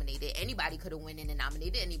were nominated. Anybody could have won and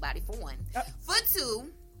nominated anybody for one. For two,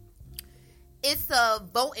 it's a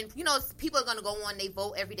vote. And, you know, people are going to go on, they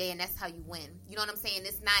vote every day, and that's how you win. You know what I'm saying?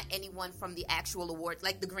 It's not anyone from the actual awards,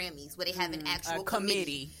 like the Grammys, where they have an actual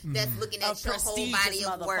committee that's looking at your whole body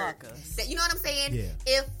of work. That, you know what I'm saying? Yeah.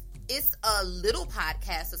 If it's a little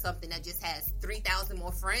podcast or something that just has 3,000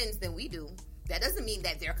 more friends than we do, that doesn't mean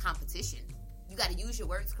that they're competition. You got to use your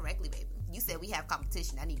words correctly, baby. You said we have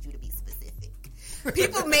competition. I need you to be specific.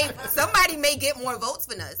 Somebody may get more votes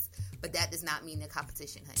than us, but that does not mean they're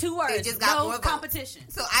competition, honey. 2 words. They just got more competition.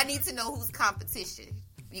 Votes. So I need to know who's competition.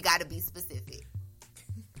 You got to be specific.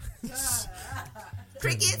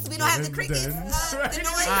 Crickets. We don't have the crickets. The noise.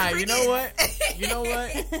 All right. You know what?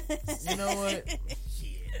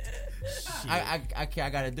 I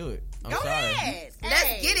gotta do it. I'm sorry. Ahead.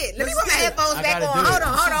 Let's get it. Let me put my headphones back on. Hold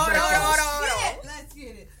on. Let's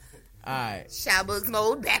get it. All right. Showbugs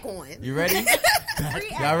mode back on. You ready?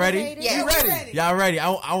 Y'all ready? Yeah, we ready. Y'all ready?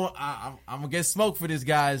 I'm gonna get smoked for this,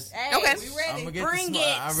 guys. Hey, okay. We ready. I'm gonna get Bring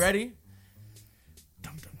it. I'm ready.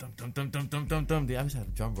 Dum dum dum dum dum dum dum. I just have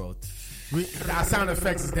a drum roll. Our sound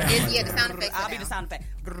effects is down. Yeah, the sound effects. I'll be the sound effect.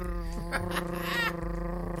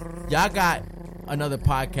 Y'all got another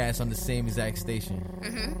podcast on the same exact station.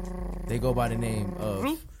 Mm-hmm. They go by the name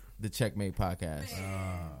of the Checkmate Podcast.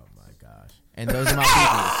 Oh my gosh! And those are my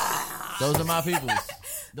peoples. Those are my peoples.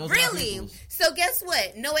 Really? So guess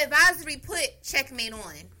what? No Advisory put Checkmate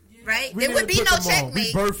on. Right? There would be no Checkmate.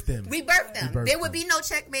 We birthed them. There would be no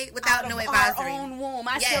Checkmate without No Advisory. Our own womb.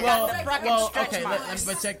 I still got the fucking stretch marks.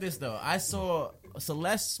 But check this though. I saw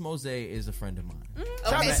Celeste Mose is a friend of mine. Mm-hmm.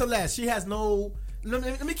 Shout out to Celeste. She has no.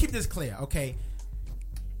 Let me keep this clear, okay?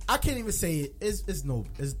 I can't even say it. It's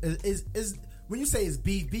when you say it's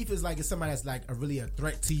beef is like it's somebody that's like really a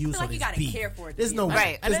threat to you. So like you gotta care for it. There's no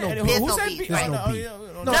right. There's no beef. Who said beef? There's no beef.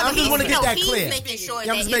 No, I just want to get that clear. I'm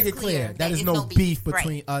just making it clear that there's no beef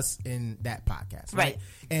between us and that podcast, right?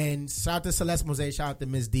 And shout out to Celeste Mose, shout out to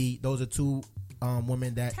Ms. D. Those are two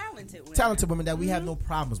women that talented women that we have no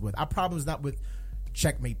problems with. Our problem is not with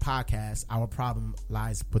Checkmate Podcast. Our problem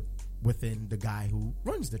lies within the guy who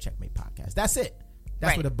runs the Checkmate Podcast. That's it.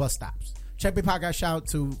 That's where the bus stops. Checkmate Podcast, shout out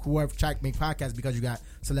to whoever Checkmate Podcast, because you got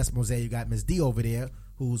Celeste Mose, you got Ms. D over there,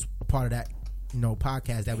 who's a part of that,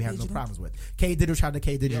 podcast that we have no problems with. K Digital, shout out to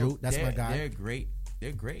K Digital. That's my guy. They're great.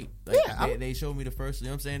 They're great. Like, they showed me the first, you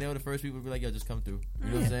know what I'm saying? They were the first people to be like, yo, just come through. You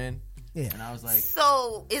know what I'm saying? Yeah. And I was like,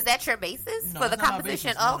 so is that your basis for the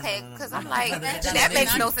competition? Okay, because I'm like, that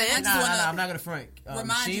makes no sense. I'm not going to front.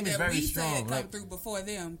 Remind you Sheem is that very we strong. said come through before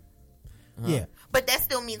them. Yeah. But that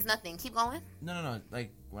still means nothing. Keep going. No.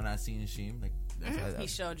 Like, when I seen Sheem, like, he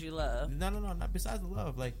showed you love. No. Not besides the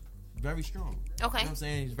love. Like, very strong. Okay. You know what I'm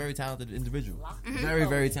saying? He's a very talented individual. Very,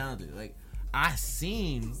 very talented. Like, I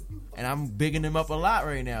seen, and I'm bigging him up a lot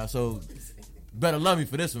right now, so better love me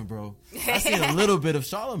for this one, bro. I seen a little bit of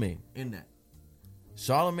Charlemagne in that.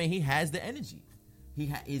 Charlemagne, he has the energy.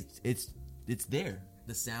 It's there.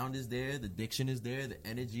 The sound is there. The diction is there. The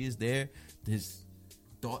energy is there. His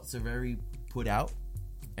thoughts are very put out.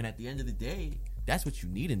 And at the end of the day, that's what you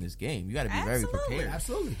need in this game. You got to be very prepared.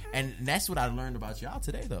 Absolutely. And that's what I learned about y'all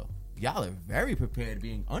today, though. Y'all are very prepared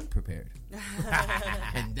being unprepared.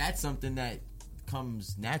 And that's something that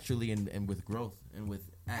comes naturally and with growth and with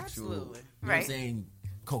actual, you know what I'm saying,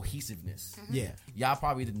 cohesiveness. Mm-hmm. Yeah. Y'all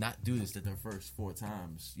probably did not do this the first 4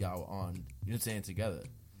 times y'all were on, you know what I'm saying, together.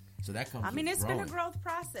 So that comes it's been a growth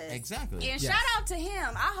process. Exactly. And shout out to him.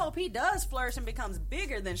 I hope he does flourish and becomes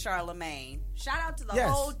bigger than Charlemagne. Shout out to the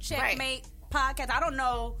whole Checkmate podcast. I don't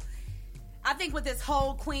know. I think with this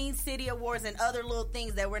whole Queen City Awards and other little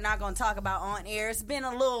things that we're not going to talk about on air, it's been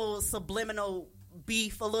a little subliminal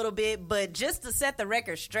beef a little bit. But just to set the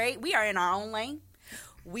record straight, we are in our own lane.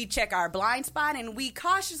 We check our blind spot and we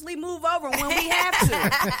cautiously move over when we have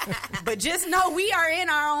to. But just know we are in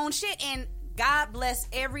our own shit, and God bless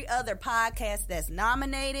every other podcast that's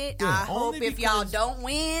nominated. Yeah, I hope if y'all don't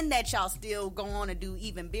win that y'all still go on to do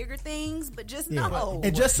even bigger things. But just know.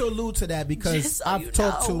 And just to allude to that, because I've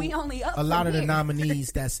talked to a lot of the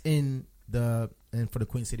nominees that's in for the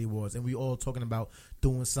Queen City Awards, and we all talking about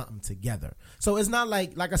doing something together. So it's not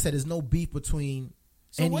like I said, there's no beef between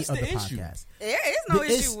any other podcast. There is no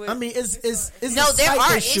issue with. I mean, it's no, there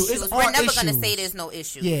are issues. It's We're never going to say there's no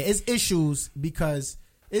issue. Yeah, it's issues because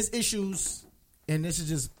it's issues, and this is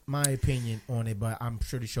just my opinion on it, but I'm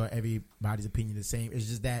pretty sure everybody's opinion is the same. It's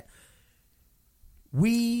just that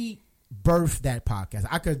we birthed that podcast.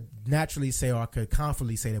 I could naturally say, or I could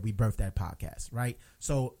confidently say that we birthed that podcast, right?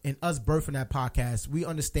 So in us birthing that podcast, we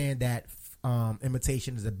understand that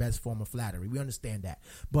imitation is the best form of flattery. We understand that.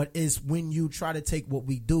 But it's when you try to take what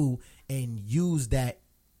we do and use that,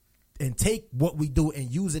 and take what we do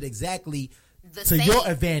and use it exactly to your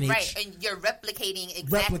advantage, right? And you're replicating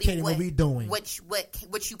exactly what we're doing,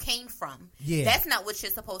 what you came from. Yeah, that's not what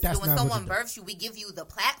you're supposed to do. When someone births you, we give you the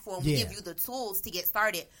platform, we give you the tools to get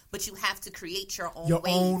started, but you have to create your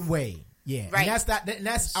own way. Yeah, right. And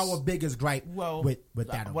that's our biggest gripe. with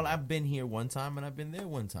that. Well, I've been here one time and I've been there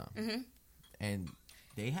one time, and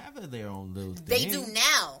they have their own little thing. They do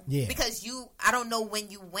now, because I don't know when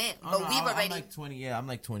you went, but we've already. I'm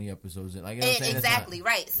like 20 episodes in. Like, you know what I'm saying? Exactly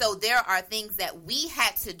right. So there are things that we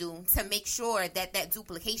had to do to make sure that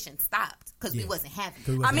duplication stopped, because we wasn't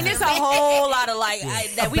having. I mean, it's a whole lot of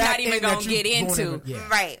that we're not even gonna get into,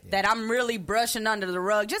 right? That I'm really brushing under the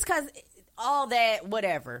rug just because all that,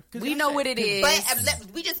 whatever. We know what it is,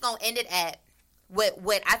 but we just gonna end it at.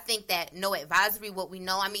 What I think that no advisory, what we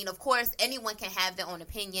know, I mean, of course, anyone can have their own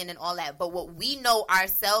opinion and all that, but what we know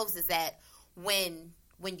ourselves is that when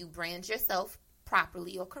you brand yourself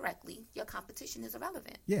properly or correctly, your competition is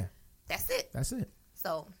irrelevant. Yeah. That's it.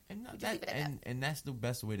 So, and that's the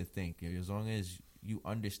best way to think. As long as you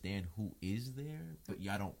understand who is there, but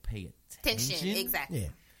y'all don't pay attention. Exactly. Yeah.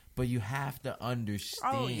 But you have to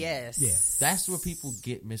understand. Oh, yes. Yeah. That's where people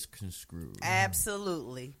get misconstrued.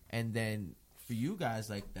 Absolutely. And then for you guys,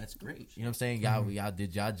 like, that's great. You know what I'm saying? Y'all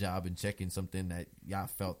did y'all job in checking something that y'all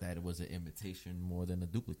felt that it was an imitation more than a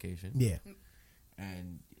duplication. Yeah.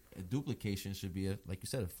 And a duplication should be, like you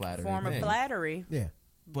said, a flattery form of flattery. Yeah.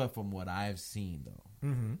 But from what I've seen, though,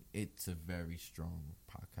 it's a very strong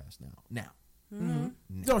podcast now.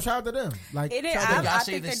 So shout out to them. Like, it is. I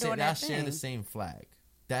think they're doing that thing. Y'all share the same flag.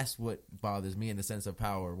 That's what bothers me in the sense of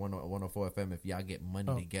power. 104 FM. If y'all get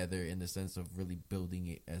money together in the sense of really building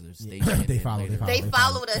it as a station, they followed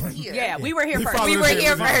us here. Yeah, we were here first. We were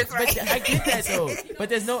here first, right? But I get that though. But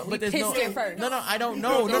there's no. No, I don't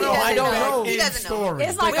know. No, I don't know. He doesn't know.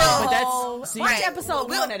 It's like, watch episode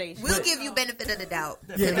 1 of these. We'll give you benefit of the doubt.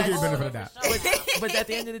 Yeah, we'll give you benefit of the doubt. But at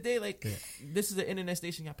the end of the day, like, this is an internet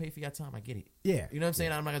station. Y'all pay for your time. I get it. Yeah, you know what I'm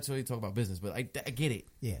saying. I'm not gonna tell you talk about business, but I get it.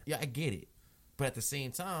 Yeah, I get it. But at the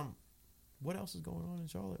same time, what else is going on in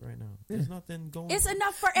Charlotte right now? There's nothing going on. It's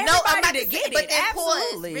enough for everybody to get it.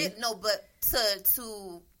 Absolutely. But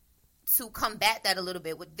to combat that a little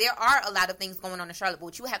bit, there are a lot of things going on in Charlotte, but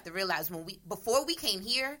what you have to realize, before we came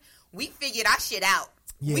here, we figured our shit out.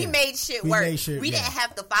 Yeah. We made shit work. We didn't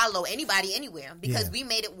have to follow anybody anywhere because we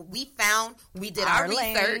made it. We did our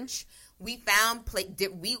research. We found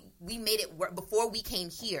we made it work before we came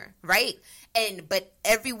here, right? But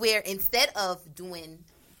everywhere, instead of doing,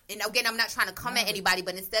 and again, I'm not trying to come at anybody,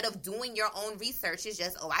 but instead of doing your own research, it's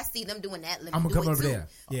just, I see them doing that. Let me do it over there.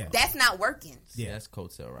 Yeah, that's not working. Yeah, that's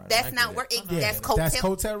coattail riding. That's not working. That's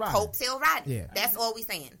coattail riding. Coattail riding. Yeah, that's all we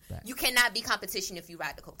saying. Right. You cannot be competition if you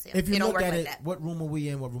ride the coattail. If you don't look work at like it, that. what room are we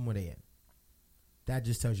in? What room are they in? That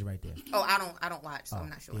just tells you right there. Oh, I don't watch, so I'm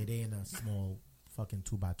not sure. Yeah, they in a small fucking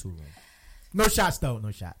 2x2 room. No shots though.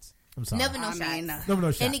 No shots. I'm sorry. Never no shots.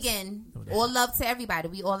 No shots. And again, all love to everybody.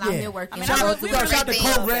 We all out here working. Shout out to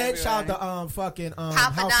Code Red. Shout out to fucking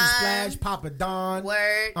House and Splash, Papa Don.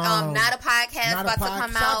 Word. Not a podcast about to come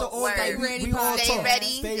out. Shout out to all Stay ready.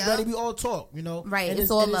 Stay ready. We all talk. You know. Right. And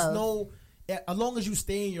it's all love. As long as you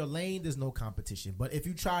stay in your lane, there's no competition. But if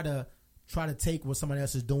you try to take what somebody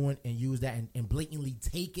else is doing and use that and blatantly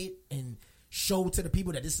take it and show to the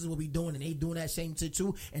people that this is what we doing and they doing that same shit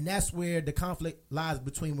too, and that's where the conflict lies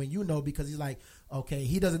between when because he's like, okay,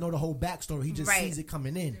 he doesn't know the whole backstory, he just sees it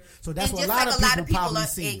coming in, so that's what a lot of people probably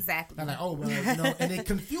see. Exactly. They're like, oh well, and it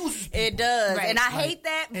confuses people. It does, and I hate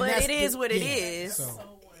that, but it is what it is.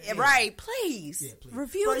 Right, please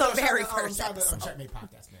review the very first episode.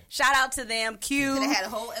 Shout out to them, Q. They had a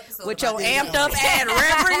whole episode with your amped up ad,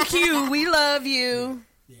 Reverend Q. We love you.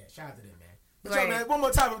 Yeah, shout out to them. Right. Man, one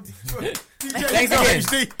more time, Thank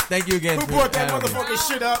you again. Who brought that motherfucking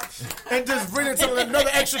shit up and just bring it to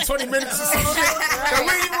another extra 20 minutes or some shit that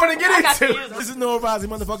we didn't want to get into. This is Noah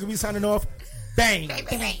Rising, motherfucker. We signing off. Bang.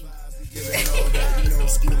 Giving all that,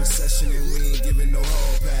 school in session and we ain't giving no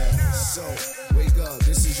hall pass. So, wake up,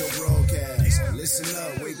 this is your broadcast. Listen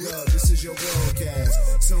up, wake up, this is your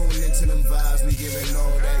broadcast. Tune into them vibes, we giving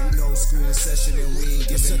all that, school in session and we ain't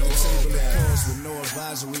giving no hall pass. With no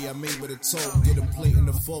advisory, I'm able to talk. Get a plate in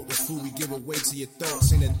the fork with food, we give away to your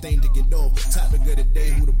thoughts. Ain't a thing to get off. Topic of the day,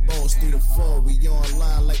 who the boss, 3 to 4. We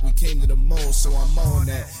online like we came to the mall, so I'm on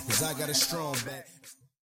that, cause I got a strong back.